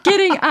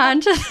 getting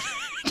onto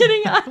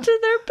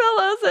their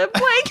pillows and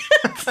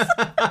blankets.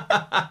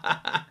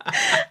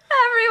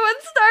 Everyone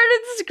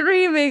started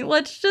screaming.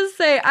 Let's just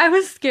say I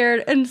was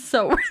scared and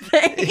so were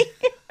they.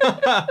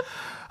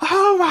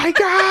 Oh my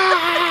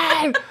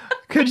God!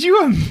 Could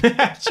you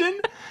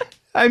imagine?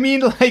 I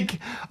mean, like,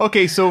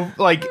 okay, so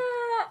like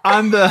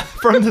from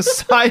the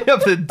side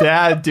of the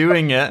dad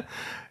doing it,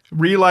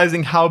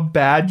 realizing how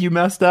bad you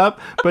messed up,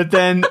 but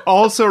then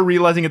also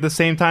realizing at the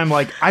same time,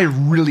 like, I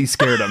really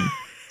scared him.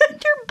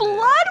 Your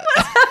blood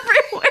was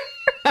everywhere.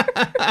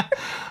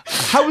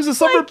 How was the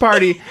slumber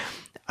party?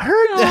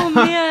 Oh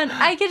man,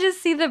 I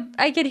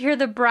could hear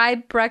the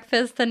bride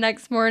breakfast the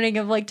next morning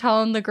of like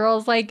telling the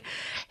girls like,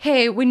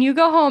 hey, when you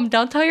go home,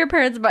 don't tell your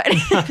parents about it.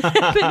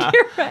 But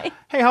you're right.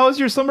 Hey, how was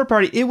your slumber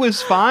party? It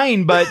was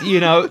fine, but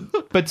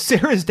but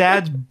Sarah's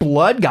dad's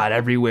blood got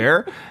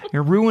everywhere. It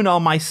ruined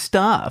all my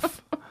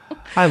stuff.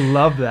 I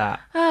love that.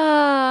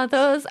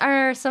 Those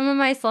are some of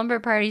my slumber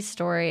party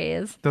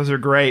stories. Those are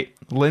great.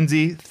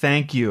 Lindsay,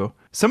 thank you.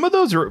 Some of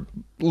those are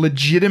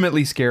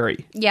legitimately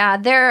scary. Yeah,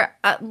 there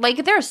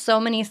are so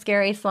many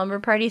scary slumber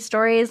party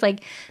stories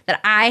like that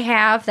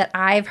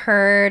I've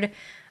heard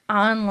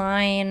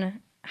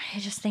online. I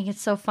just think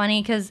it's so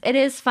funny because it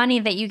is funny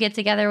that you get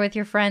together with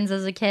your friends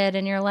as a kid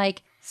and you're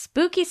like,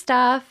 spooky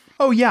stuff.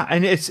 Oh yeah,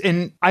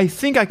 and I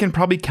think I can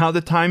probably count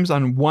the times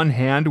on one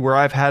hand where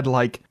I've had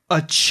like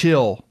a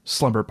chill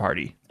slumber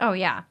party. Oh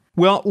yeah.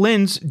 Well,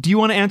 Linz, do you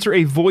want to answer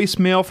a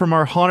voicemail from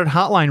our haunted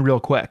hotline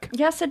real quick?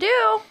 Yes, I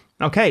do.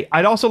 Okay,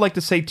 I'd also like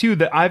to say, too,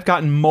 that I've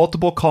gotten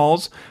multiple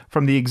calls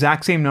from the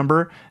exact same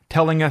number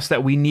telling us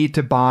that we need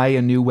to buy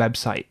a new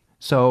website.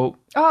 So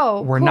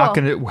we're not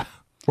going to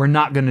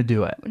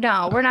do it.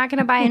 No, we're not going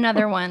to buy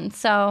another one.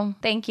 So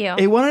thank you.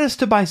 They wanted us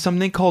to buy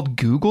something called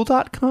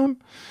Google.com.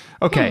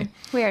 Okay.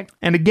 Weird.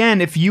 And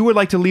again, if you would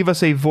like to leave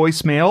us a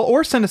voicemail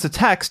or send us a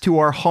text to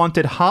our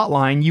haunted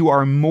hotline, you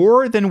are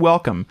more than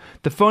welcome.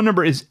 The phone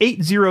number is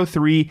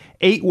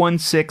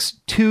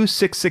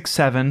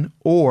 803-816-2667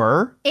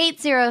 or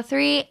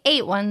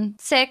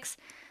 803-816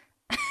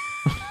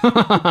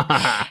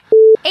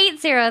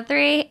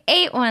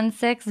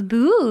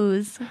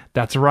 803-816-BOOZE.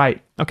 That's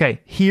right.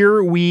 Okay,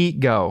 here we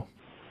go.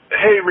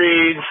 Hey,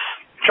 Reeds.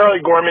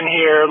 Charlie Gorman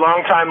here,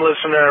 longtime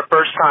listener,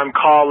 first-time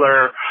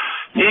caller.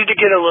 Need to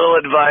get a little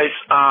advice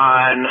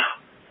on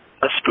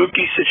a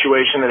spooky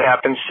situation that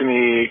happens to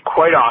me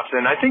quite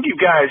often. I think you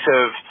guys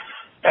have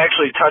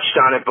actually touched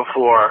on it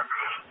before.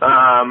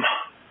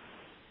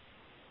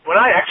 When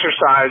I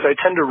exercise, I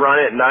tend to run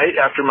at night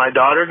after my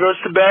daughter goes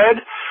to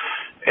bed.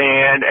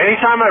 And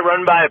anytime I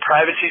run by a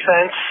privacy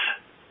fence,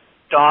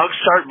 dogs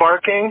start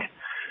barking,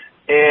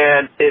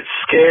 and it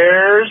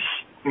scares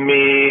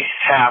me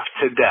half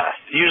to death.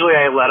 Usually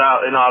I let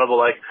out an audible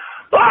like,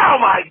 oh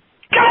my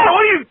God,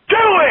 what are you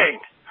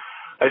doing?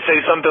 I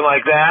say something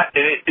like that,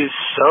 and it is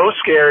so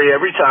scary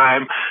every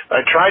time.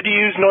 I tried to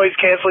use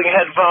noise-canceling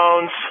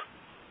headphones.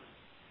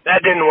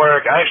 That didn't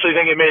work. I actually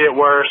think it made it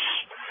worse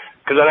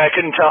because then I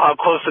couldn't tell how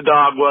close the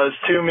dog was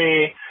to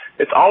me.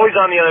 It's always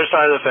on the other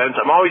side of the fence.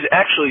 I'm always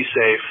actually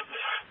safe,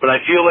 but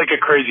I feel like a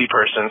crazy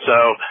person.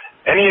 So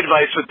any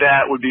advice with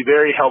that would be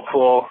very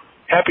helpful.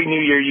 Happy New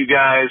Year, you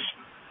guys.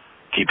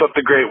 Keep up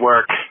the great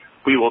work.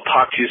 We will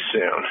talk to you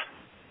soon.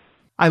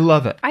 I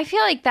love it. I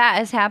feel like that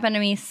has happened to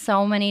me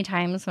so many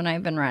times when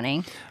I've been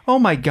running. Oh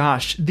my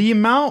gosh. The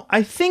amount,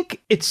 I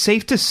think it's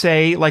safe to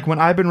say, like when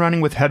I've been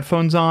running with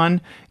headphones on,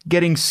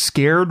 getting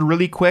scared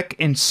really quick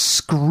and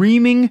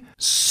screaming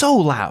so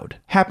loud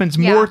happens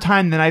more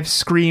time than I've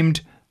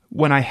screamed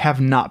when I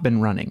have not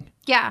been running.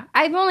 Yeah.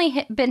 I've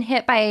only been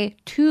hit by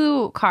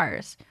 2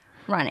 cars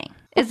running.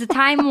 It's a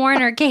Time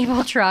Warner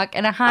cable truck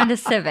and a Honda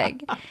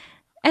Civic.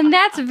 And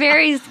that's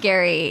very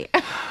scary.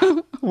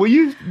 Will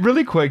you,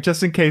 really quick,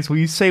 just in case, will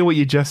you say what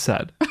you just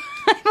said?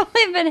 I've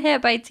only been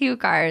hit by 2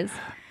 cars.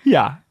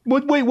 Yeah.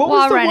 Wait, what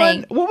was the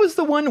one? What was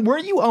the one?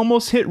 Weren't you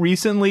almost hit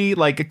recently,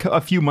 like a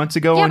few months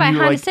ago? Yeah, and by you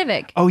Honda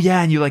Civic. Oh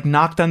yeah, and you like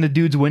knocked on the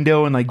dude's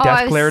window and like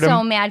death glared him. I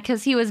was so mad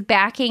because he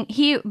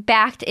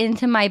backed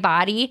into my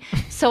body.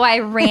 So I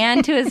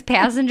ran to his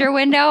passenger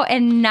window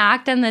and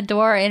knocked on the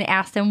door and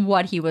asked him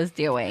what he was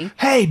doing.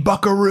 Hey,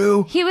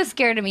 buckaroo. He was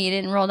scared of me. He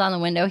didn't roll down the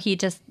window. He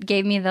just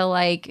gave me the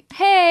like,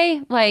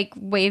 hey, like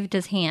waved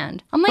his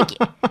hand. I'm like,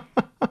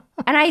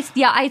 and I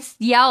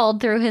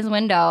yelled through his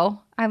window.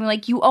 I'm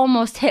like, you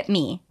almost hit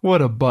me.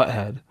 What a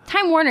butthead.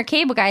 Time Warner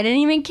cable guy didn't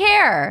even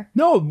care.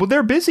 No, but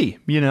they're busy,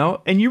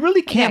 and you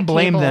really can't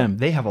blame them.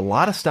 They have a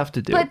lot of stuff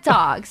to do. But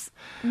dogs.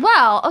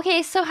 Well,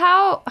 okay, so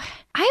I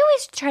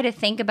always try to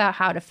think about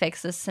how to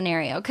fix this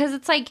scenario because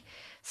it's like,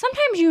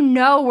 sometimes you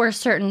know where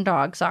certain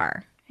dogs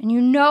are. And you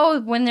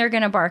know when they're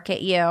going to bark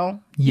at you.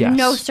 Yes. You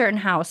know certain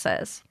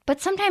houses. But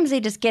sometimes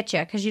they just get you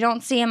because you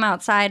don't see them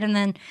outside and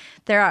then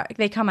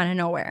they come out of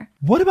nowhere.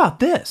 What about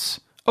this?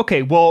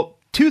 Okay, well,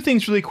 2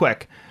 things really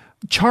quick.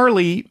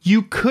 Charlie,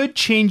 you could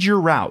change your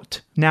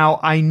route. Now,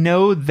 I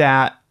know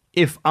that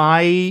if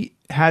I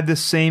had the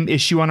same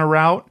issue on a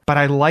route, but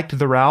I liked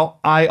the route,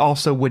 I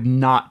also would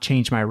not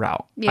change my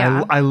route.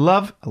 Yeah. I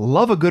love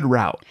a good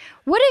route.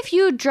 What if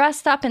you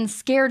dressed up and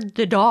scared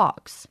the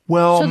dogs?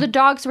 Well, So the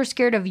dogs were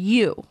scared of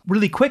you.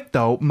 really quick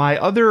though, my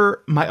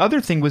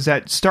other thing was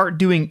that start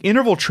doing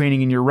interval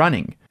training in your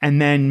running. And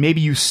then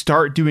maybe you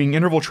start doing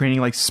interval training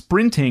like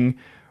sprinting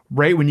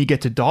right when you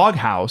get to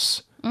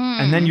doghouse.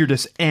 And then you're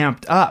just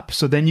amped up.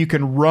 So then you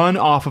can run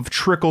off of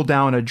trickle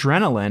down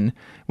adrenaline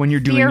when you're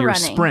doing Fear your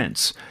running.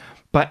 sprints.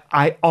 But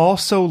I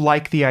also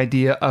like the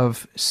idea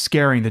of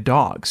scaring the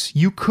dogs.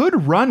 You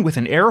could run with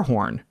an air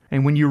horn.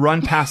 And when you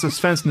run past this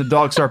fence and the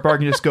dogs start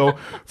barking, just go,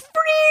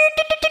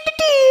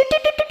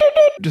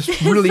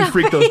 just really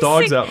freak those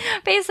dogs out.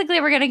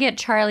 Basically, we're going to get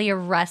Charlie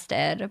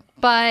arrested.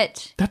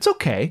 But That's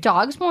okay.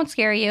 dogs won't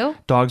scare you.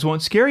 Dogs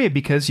won't scare you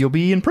because you'll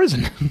be in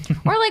prison.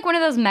 Or like one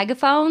of those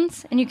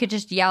megaphones, and you could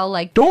just yell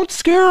like, Don't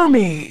scare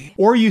me.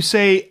 Or you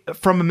say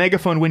from a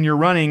megaphone when you're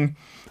running,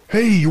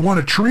 Hey, you want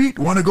a treat?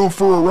 Want to go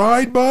for a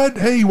ride, bud?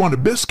 Hey, you want a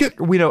biscuit?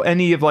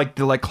 any of like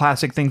the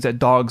classic things that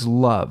dogs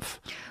love.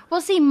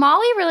 well, see,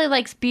 Molly really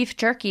likes beef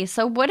jerky.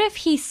 So what if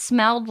he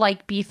smelled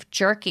like beef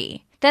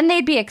jerky? Then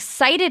they'd be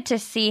excited to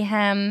see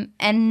him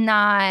and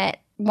not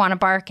want to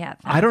bark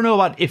at them. I don't know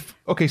about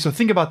okay, so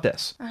think about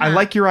this. I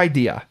like your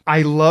idea.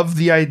 I love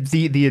the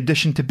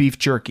addition to beef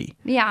jerky.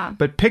 Yeah.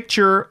 But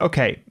picture,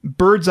 okay,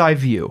 bird's eye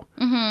view.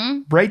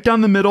 Mm-hmm. Right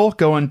down the middle,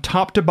 going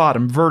top to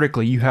bottom,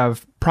 vertically, you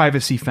have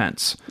privacy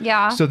fence.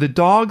 Yeah. So the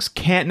dogs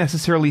can't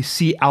necessarily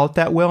see out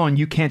that well, and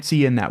you can't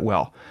see in that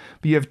well.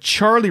 But you have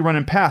Charlie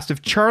running past.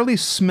 If Charlie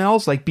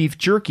smells like beef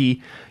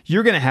jerky,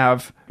 you're going to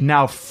have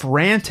now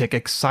frantic,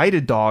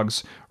 excited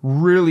dogs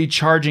really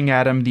charging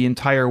at him the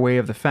entire way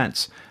of the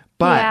fence.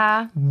 But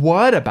Yeah.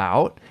 what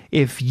about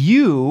if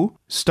you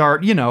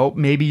start,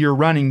 maybe you're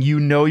running, you're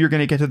going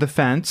to get to the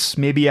fence,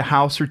 maybe a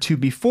house or two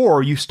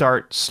before you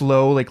start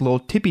slow, like little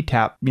tippy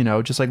tap,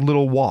 just like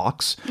little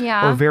walks.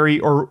 Yeah.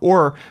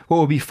 Or what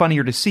would be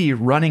funnier to see,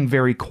 running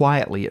very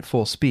quietly at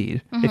full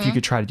speed, if you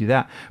could try to do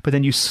that. But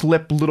then you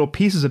slip little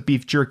pieces of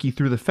beef jerky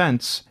through the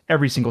fence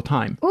every single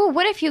time. Ooh,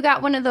 what if you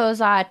got one of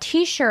those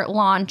t-shirt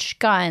launch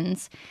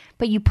guns,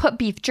 but you put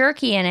beef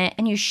jerky in it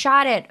and you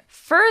shot it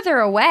further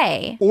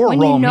away? Or when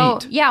raw you know,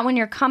 meat. Yeah, when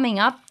you're coming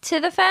up to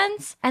the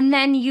fence, and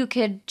then you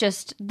could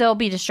they'll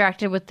be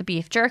distracted with the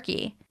beef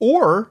jerky.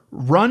 Or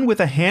run with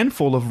a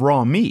handful of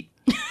raw meat.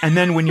 And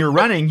then when you're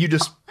running, you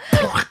just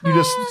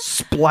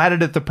splat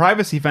it at the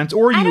privacy fence.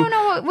 Or I don't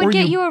know what would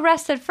get you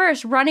arrested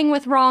first, running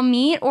with raw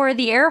meat or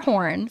the air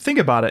horn. Think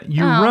about it.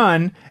 You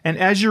run, and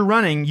as you're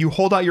running, you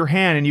hold out your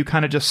hand and you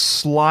kind of just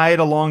slide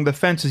along the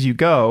fence as you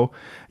go.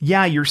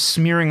 Yeah, you're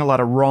smearing a lot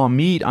of raw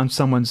meat on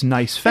someone's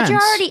nice fence. But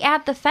you're already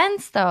at the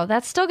fence, though.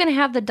 That's still going to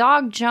have the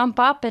dog jump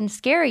up and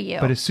scare you.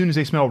 But as soon as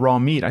they smell raw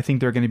meat, I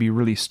think they're going to be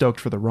really stoked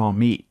for the raw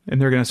meat.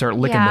 And they're going to start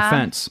licking the Yeah.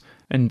 fence.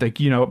 And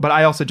but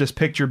I also just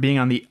picture being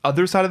on the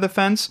other side of the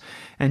fence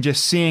and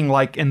just seeing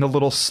like in the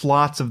little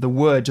slots of the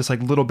wood, just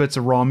like little bits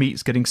of raw meat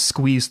getting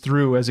squeezed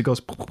through as it goes,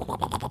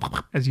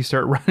 as you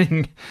start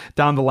running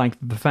down the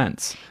length of the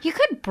fence. You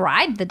could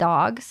bribe the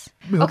dogs.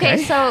 Okay.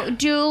 So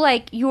do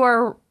like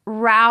your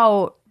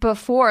route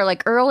before,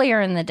 like earlier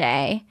in the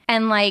day,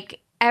 and like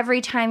every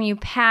time you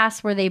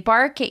pass where they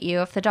bark at you,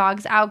 if the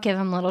dog's out, give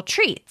them little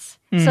treats.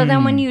 So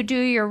then when you do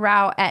your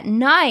route at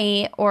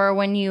night or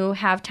when you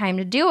have time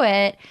to do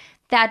it,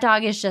 that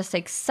dog is just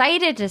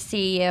excited to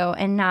see you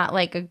and not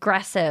like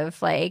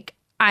aggressive, like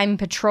I'm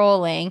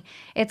patrolling.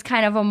 It's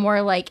kind of a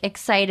more like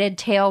excited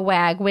tail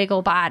wag,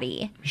 wiggle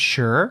body.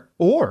 Sure.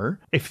 Or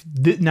if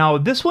now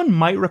this one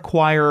might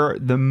require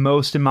the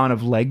most amount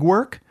of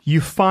legwork. You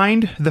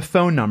find the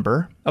phone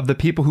number of the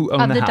people who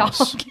own Of the the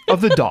house dog. of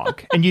the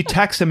dog, and you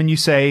text them and you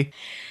say,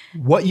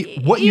 "What you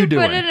You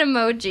doing?" put an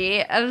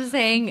emoji of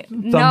saying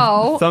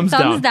no, thumbs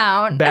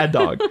down. Bad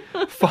dog.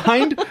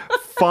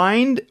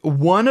 Find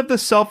one of the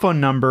cell phone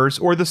numbers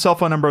or the cell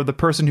phone number of the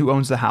person who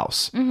owns the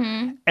house.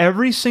 Mm-hmm.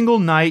 Every single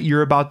night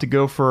you're about to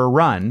go for a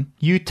run,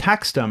 you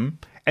text them.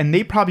 And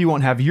they probably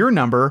won't have your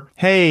number.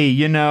 Hey,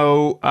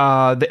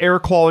 the air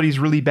quality is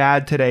really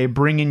bad today.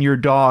 Bring in your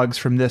dogs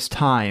from this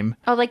time.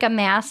 Oh, like a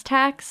mass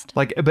text?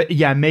 But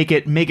yeah, make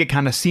it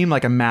kind of seem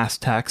like a mass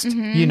text.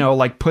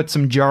 Like put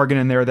some jargon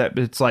in there that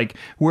it's like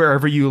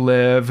wherever you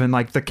live and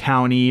like the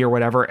county or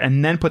whatever,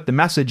 and then put the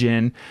message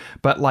in.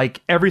 But like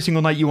every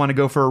single night you want to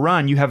go for a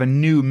run, you have a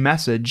new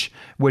message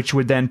which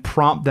would then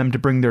prompt them to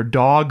bring their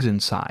dogs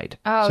inside.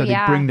 Oh, so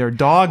yeah. they bring their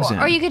dogs in.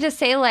 Or you could just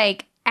say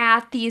like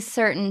at these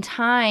certain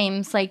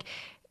times, like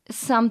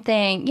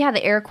something,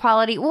 the air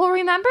quality. Well,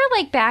 remember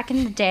like back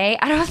in the day,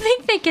 I don't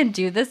think they can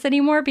do this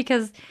anymore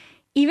because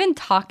even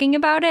talking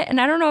about it, and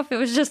I don't know if it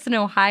was just an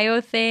Ohio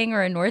thing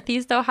or a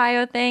Northeast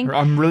Ohio thing.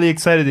 I'm really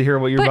excited to hear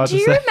what you're But about do to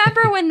you say.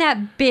 remember when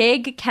that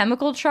big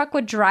chemical truck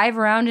would drive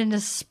around and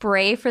just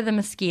spray for the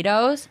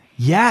mosquitoes?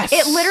 Yes.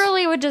 It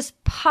literally would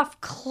just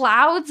puff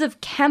clouds of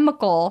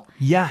chemical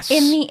Yes.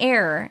 in the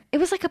air. It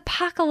was like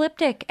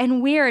apocalyptic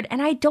and weird,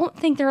 and I don't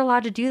think they're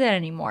allowed to do that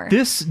anymore.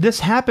 This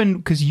happened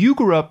because you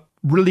grew up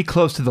really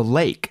close to the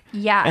lake.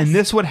 Yes. And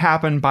this would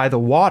happen by the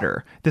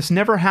water. This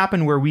never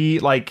happened where we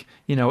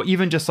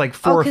even just like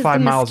 4 or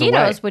 5 miles away. The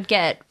mosquitoes would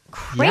get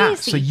crazy. Yeah,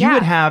 so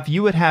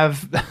you would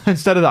have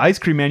instead of the ice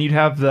cream man, you'd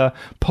have the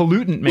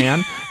pollutant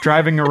man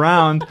driving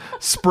around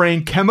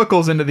spraying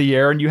chemicals into the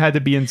air, and you had to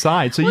be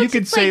inside. So Well, you it's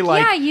could just say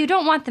yeah, you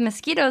don't want the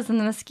mosquitoes, and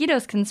the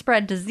mosquitoes can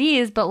spread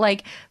disease, but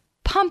like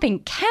pumping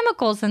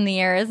chemicals in the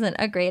air isn't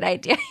a great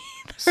idea.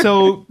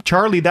 So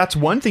Charlie, that's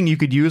one thing you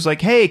could use.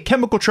 Like, hey,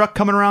 chemical truck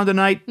coming around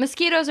tonight.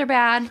 Mosquitoes are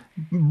bad,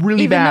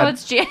 Really even bad. though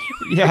it's January.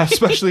 Yeah,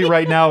 especially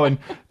right now in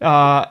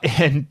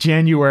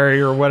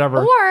January or whatever.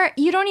 Or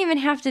you don't even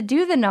have to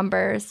do the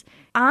numbers.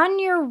 On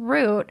your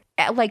route,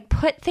 like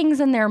put things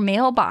in their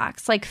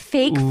mailbox, like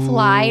fake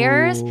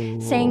flyers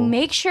saying,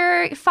 make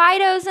sure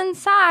Fido's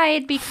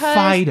inside because...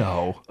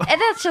 Fido.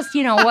 And that's just,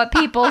 what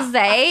people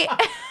say.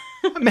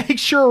 Make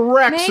sure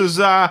Rex is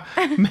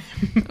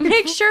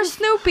Make sure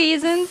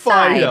Snoopy's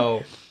inside.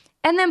 Fido.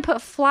 And then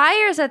put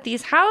flyers at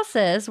these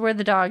houses where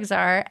the dogs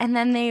are. And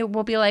then they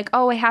will be like,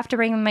 oh, I have to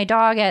bring my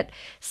dog at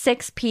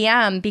 6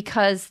 p.m.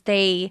 because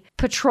they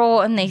patrol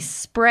and they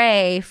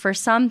spray for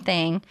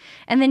something.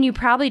 And then you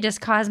probably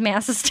just cause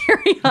mass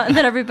hysteria and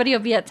then everybody will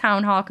be at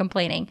town hall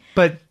complaining.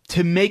 But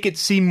to make it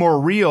seem more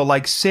real,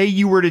 like say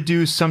you were to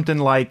do something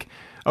like,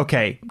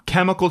 okay,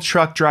 chemical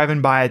truck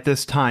driving by at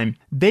this time,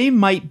 they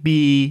might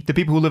be, the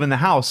people who live in the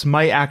house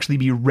might actually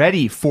be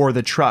ready for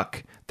the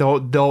truck.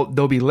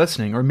 They'll be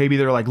listening, or maybe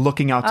they're like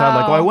looking outside,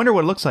 like, oh, I wonder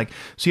what it looks like.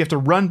 So you have to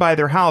run by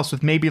their house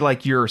with maybe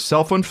like your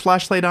cell phone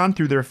flashlight on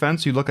through their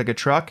fence. So you look like a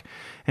truck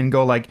and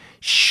go like,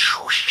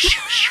 So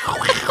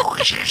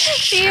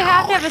you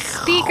have to have a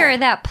speaker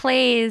that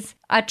plays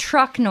a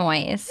truck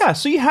noise. yeah.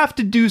 So you have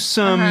to do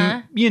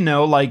some,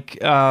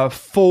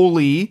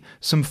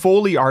 some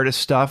Foley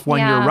artist stuff when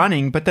Yeah. you're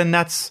running, but then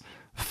that's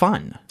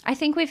fun. I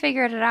think we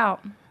figured it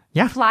out.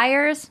 Yeah.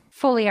 Flyers,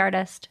 Foley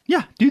artist.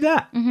 Yeah, do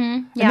that. Mm-hmm.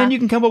 Yeah. And then you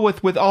can come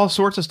up with all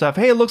sorts of stuff.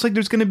 Hey, it looks like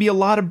there's going to be a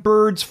lot of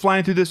birds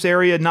flying through this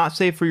area, not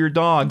safe for your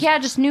dog. Yeah,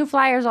 just new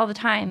flyers all the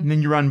time. And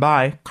then you run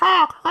by.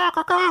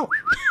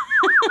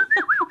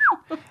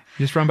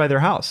 You just run by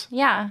their house.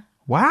 Yeah.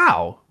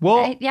 Wow.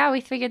 Well,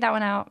 We figured that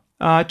one out.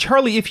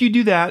 Charlie, if you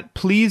do that,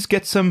 please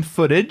get some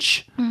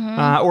footage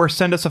or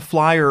send us a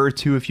flyer or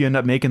two if you end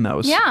up making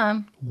those.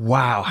 Yeah.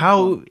 Wow.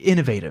 How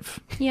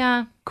innovative.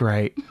 Yeah.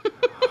 Great.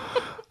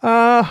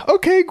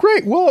 Okay,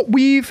 great. Well,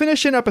 we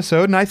finished an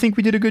episode, and I think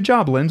we did a good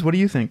job, Linz. What do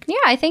you think? Yeah,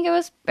 I think it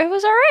was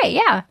all right.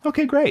 Yeah.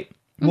 Okay, great.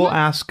 We'll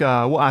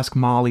ask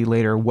Molly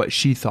later what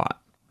she thought.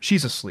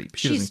 She's asleep.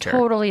 She She's doesn't care.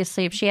 totally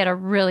asleep. She had a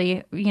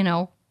really,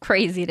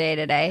 crazy day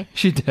today.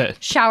 She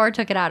did. Shower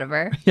took it out of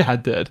her. Yeah,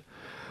 it did.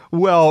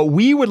 Well,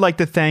 we would like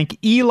to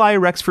thank Eli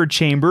Rexford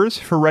Chambers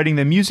for writing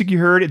the music you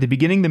heard at the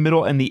beginning, the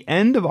middle, and the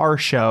end of our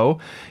show.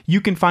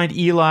 You can find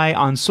Eli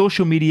on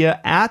social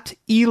media at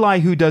Eli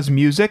Who Does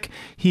Music.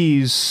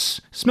 He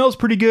smells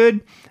pretty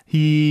good.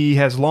 He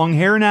has long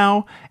hair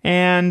now,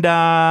 and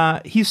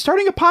he's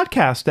starting a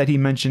podcast that he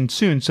mentioned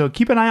soon, so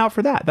keep an eye out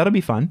for that. That'll be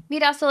fun.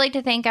 We'd also like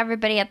to thank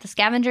everybody at the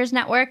Scavengers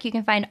Network. You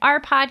can find our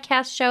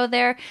podcast show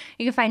there.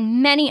 You can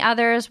find many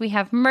others. We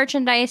have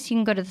merchandise. You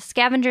can go to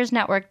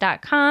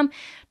thescavengersnetwork.com.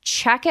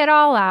 Check it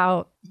all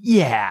out.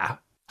 Yeah.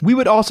 We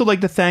would also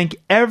like to thank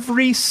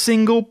every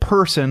single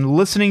person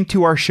listening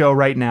to our show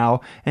right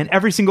now, and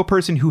every single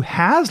person who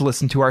has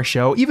listened to our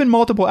show, even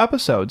multiple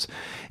episodes.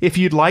 If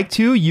you'd like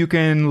to, you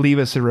can leave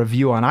us a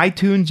review on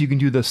iTunes. You can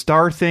do the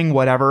star thing,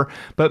 whatever.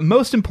 But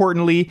most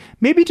importantly,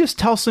 maybe just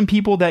tell some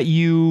people that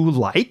you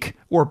like,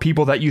 or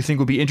people that you think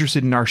would be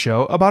interested in our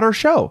show, about our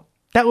show.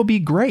 That would be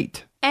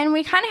great. And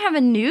we kind of have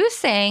a new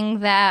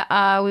saying that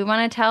we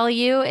want to tell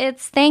you.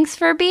 It's thanks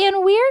for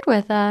being weird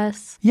with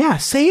us. Yeah,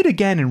 say it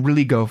again and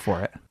really go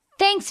for it.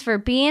 Thanks for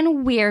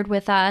being weird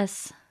with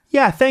us.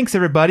 Yeah, thanks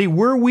everybody.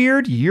 We're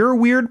weird. You're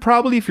weird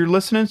probably if you're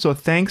listening, so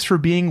thanks for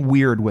being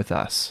weird with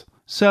us.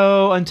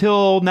 So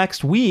until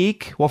next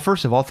week, well,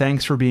 first of all,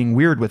 thanks for being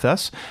weird with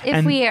us.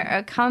 If we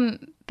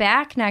come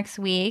back next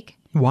week.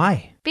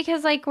 Why?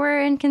 Because,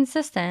 we're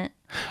inconsistent.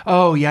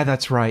 Oh, yeah,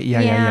 that's right.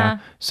 Yeah.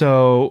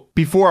 So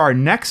until our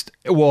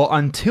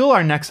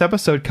next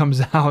episode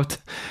comes out,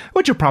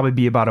 which will probably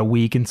be about a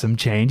week and some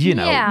change,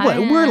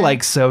 we're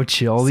so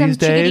chill these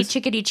days. Some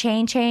chickadee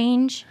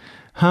change.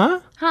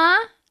 Huh?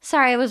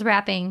 Sorry, I was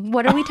rapping.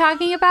 What are we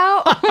talking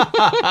about?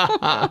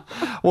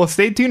 Well,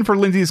 stay tuned for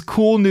Lindsay's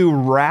cool new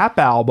rap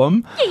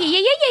album.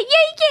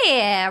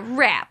 Yeah,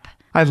 rap.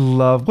 I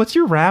love, what's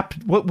your rap?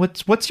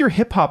 What's your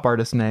hip hop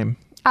artist name?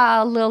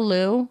 Lil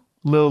Lou.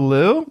 Lil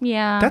Lou?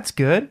 Yeah. That's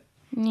good.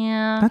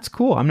 Yeah. That's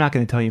cool. I'm not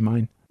going to tell you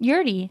mine.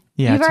 Yurty.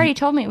 Yeah, You've already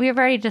told me. We've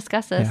already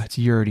discussed this. Yeah, it's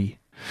Yurty.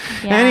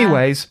 Yeah.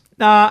 Anyways,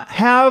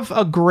 have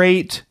a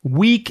great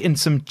week and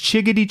some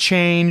chiggity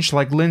change,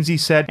 like Lindsay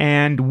said,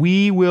 and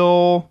we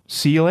will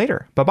see you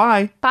later.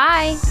 Bye-bye.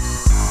 Bye.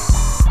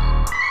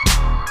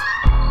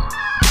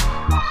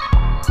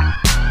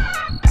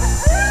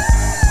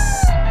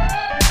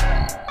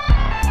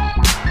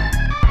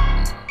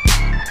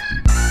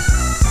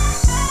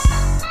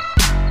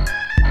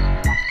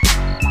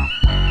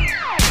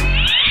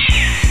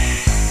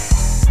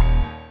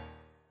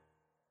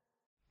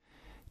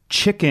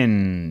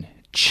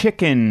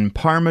 Chicken,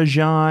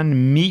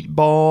 Parmesan,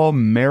 meatball,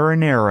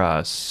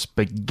 marinara,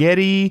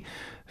 spaghetti,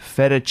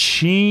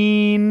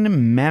 fettuccine,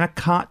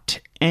 manicotti,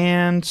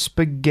 and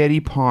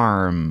spaghetti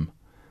parm.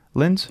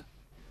 Linz?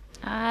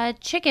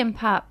 Chicken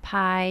pot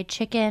pie,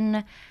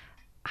 chicken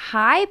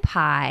high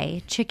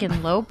pie,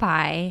 chicken low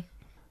pie,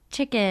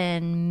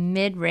 chicken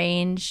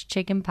mid-range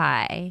chicken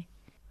pie.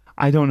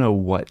 I don't know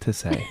what to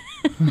say.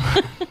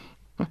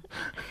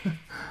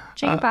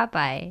 Chicken pot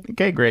pie.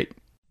 Okay, great.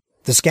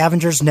 The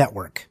Scavengers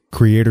Network.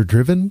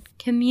 Creator-driven.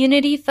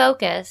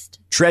 Community-focused.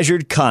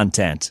 Treasured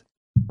content.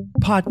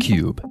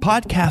 Podcube,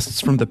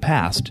 podcasts from the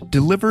past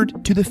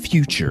delivered to the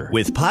future.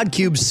 With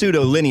Podcube's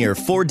pseudo-linear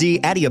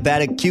 4D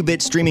adiabatic qubit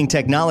streaming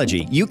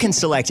technology, you can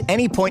select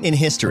any point in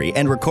history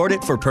and record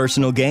it for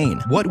personal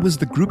gain. What was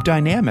the group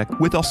dynamic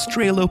with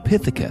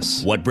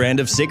Australopithecus? What brand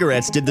of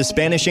cigarettes did the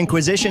Spanish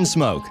Inquisition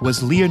smoke?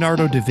 Was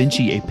Leonardo da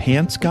Vinci a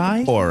pants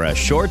guy? Or a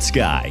shorts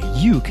guy?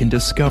 You can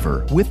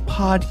discover with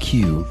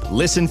Podcube.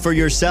 Listen for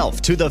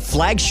yourself to the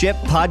flagship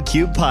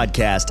Podcube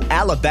podcast,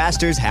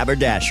 Alabaster's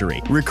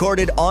Haberdashery,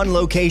 recorded on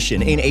location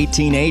in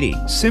 1880.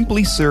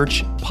 Simply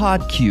search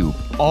Podcube,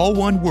 all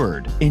one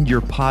word, in your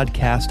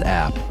podcast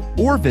app.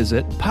 Or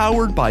visit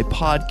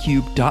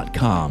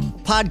poweredbypodcube.com.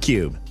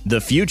 Podcube, the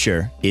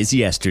future is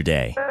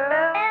yesterday.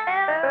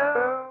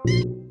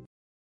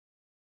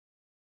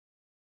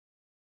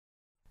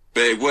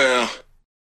 Well,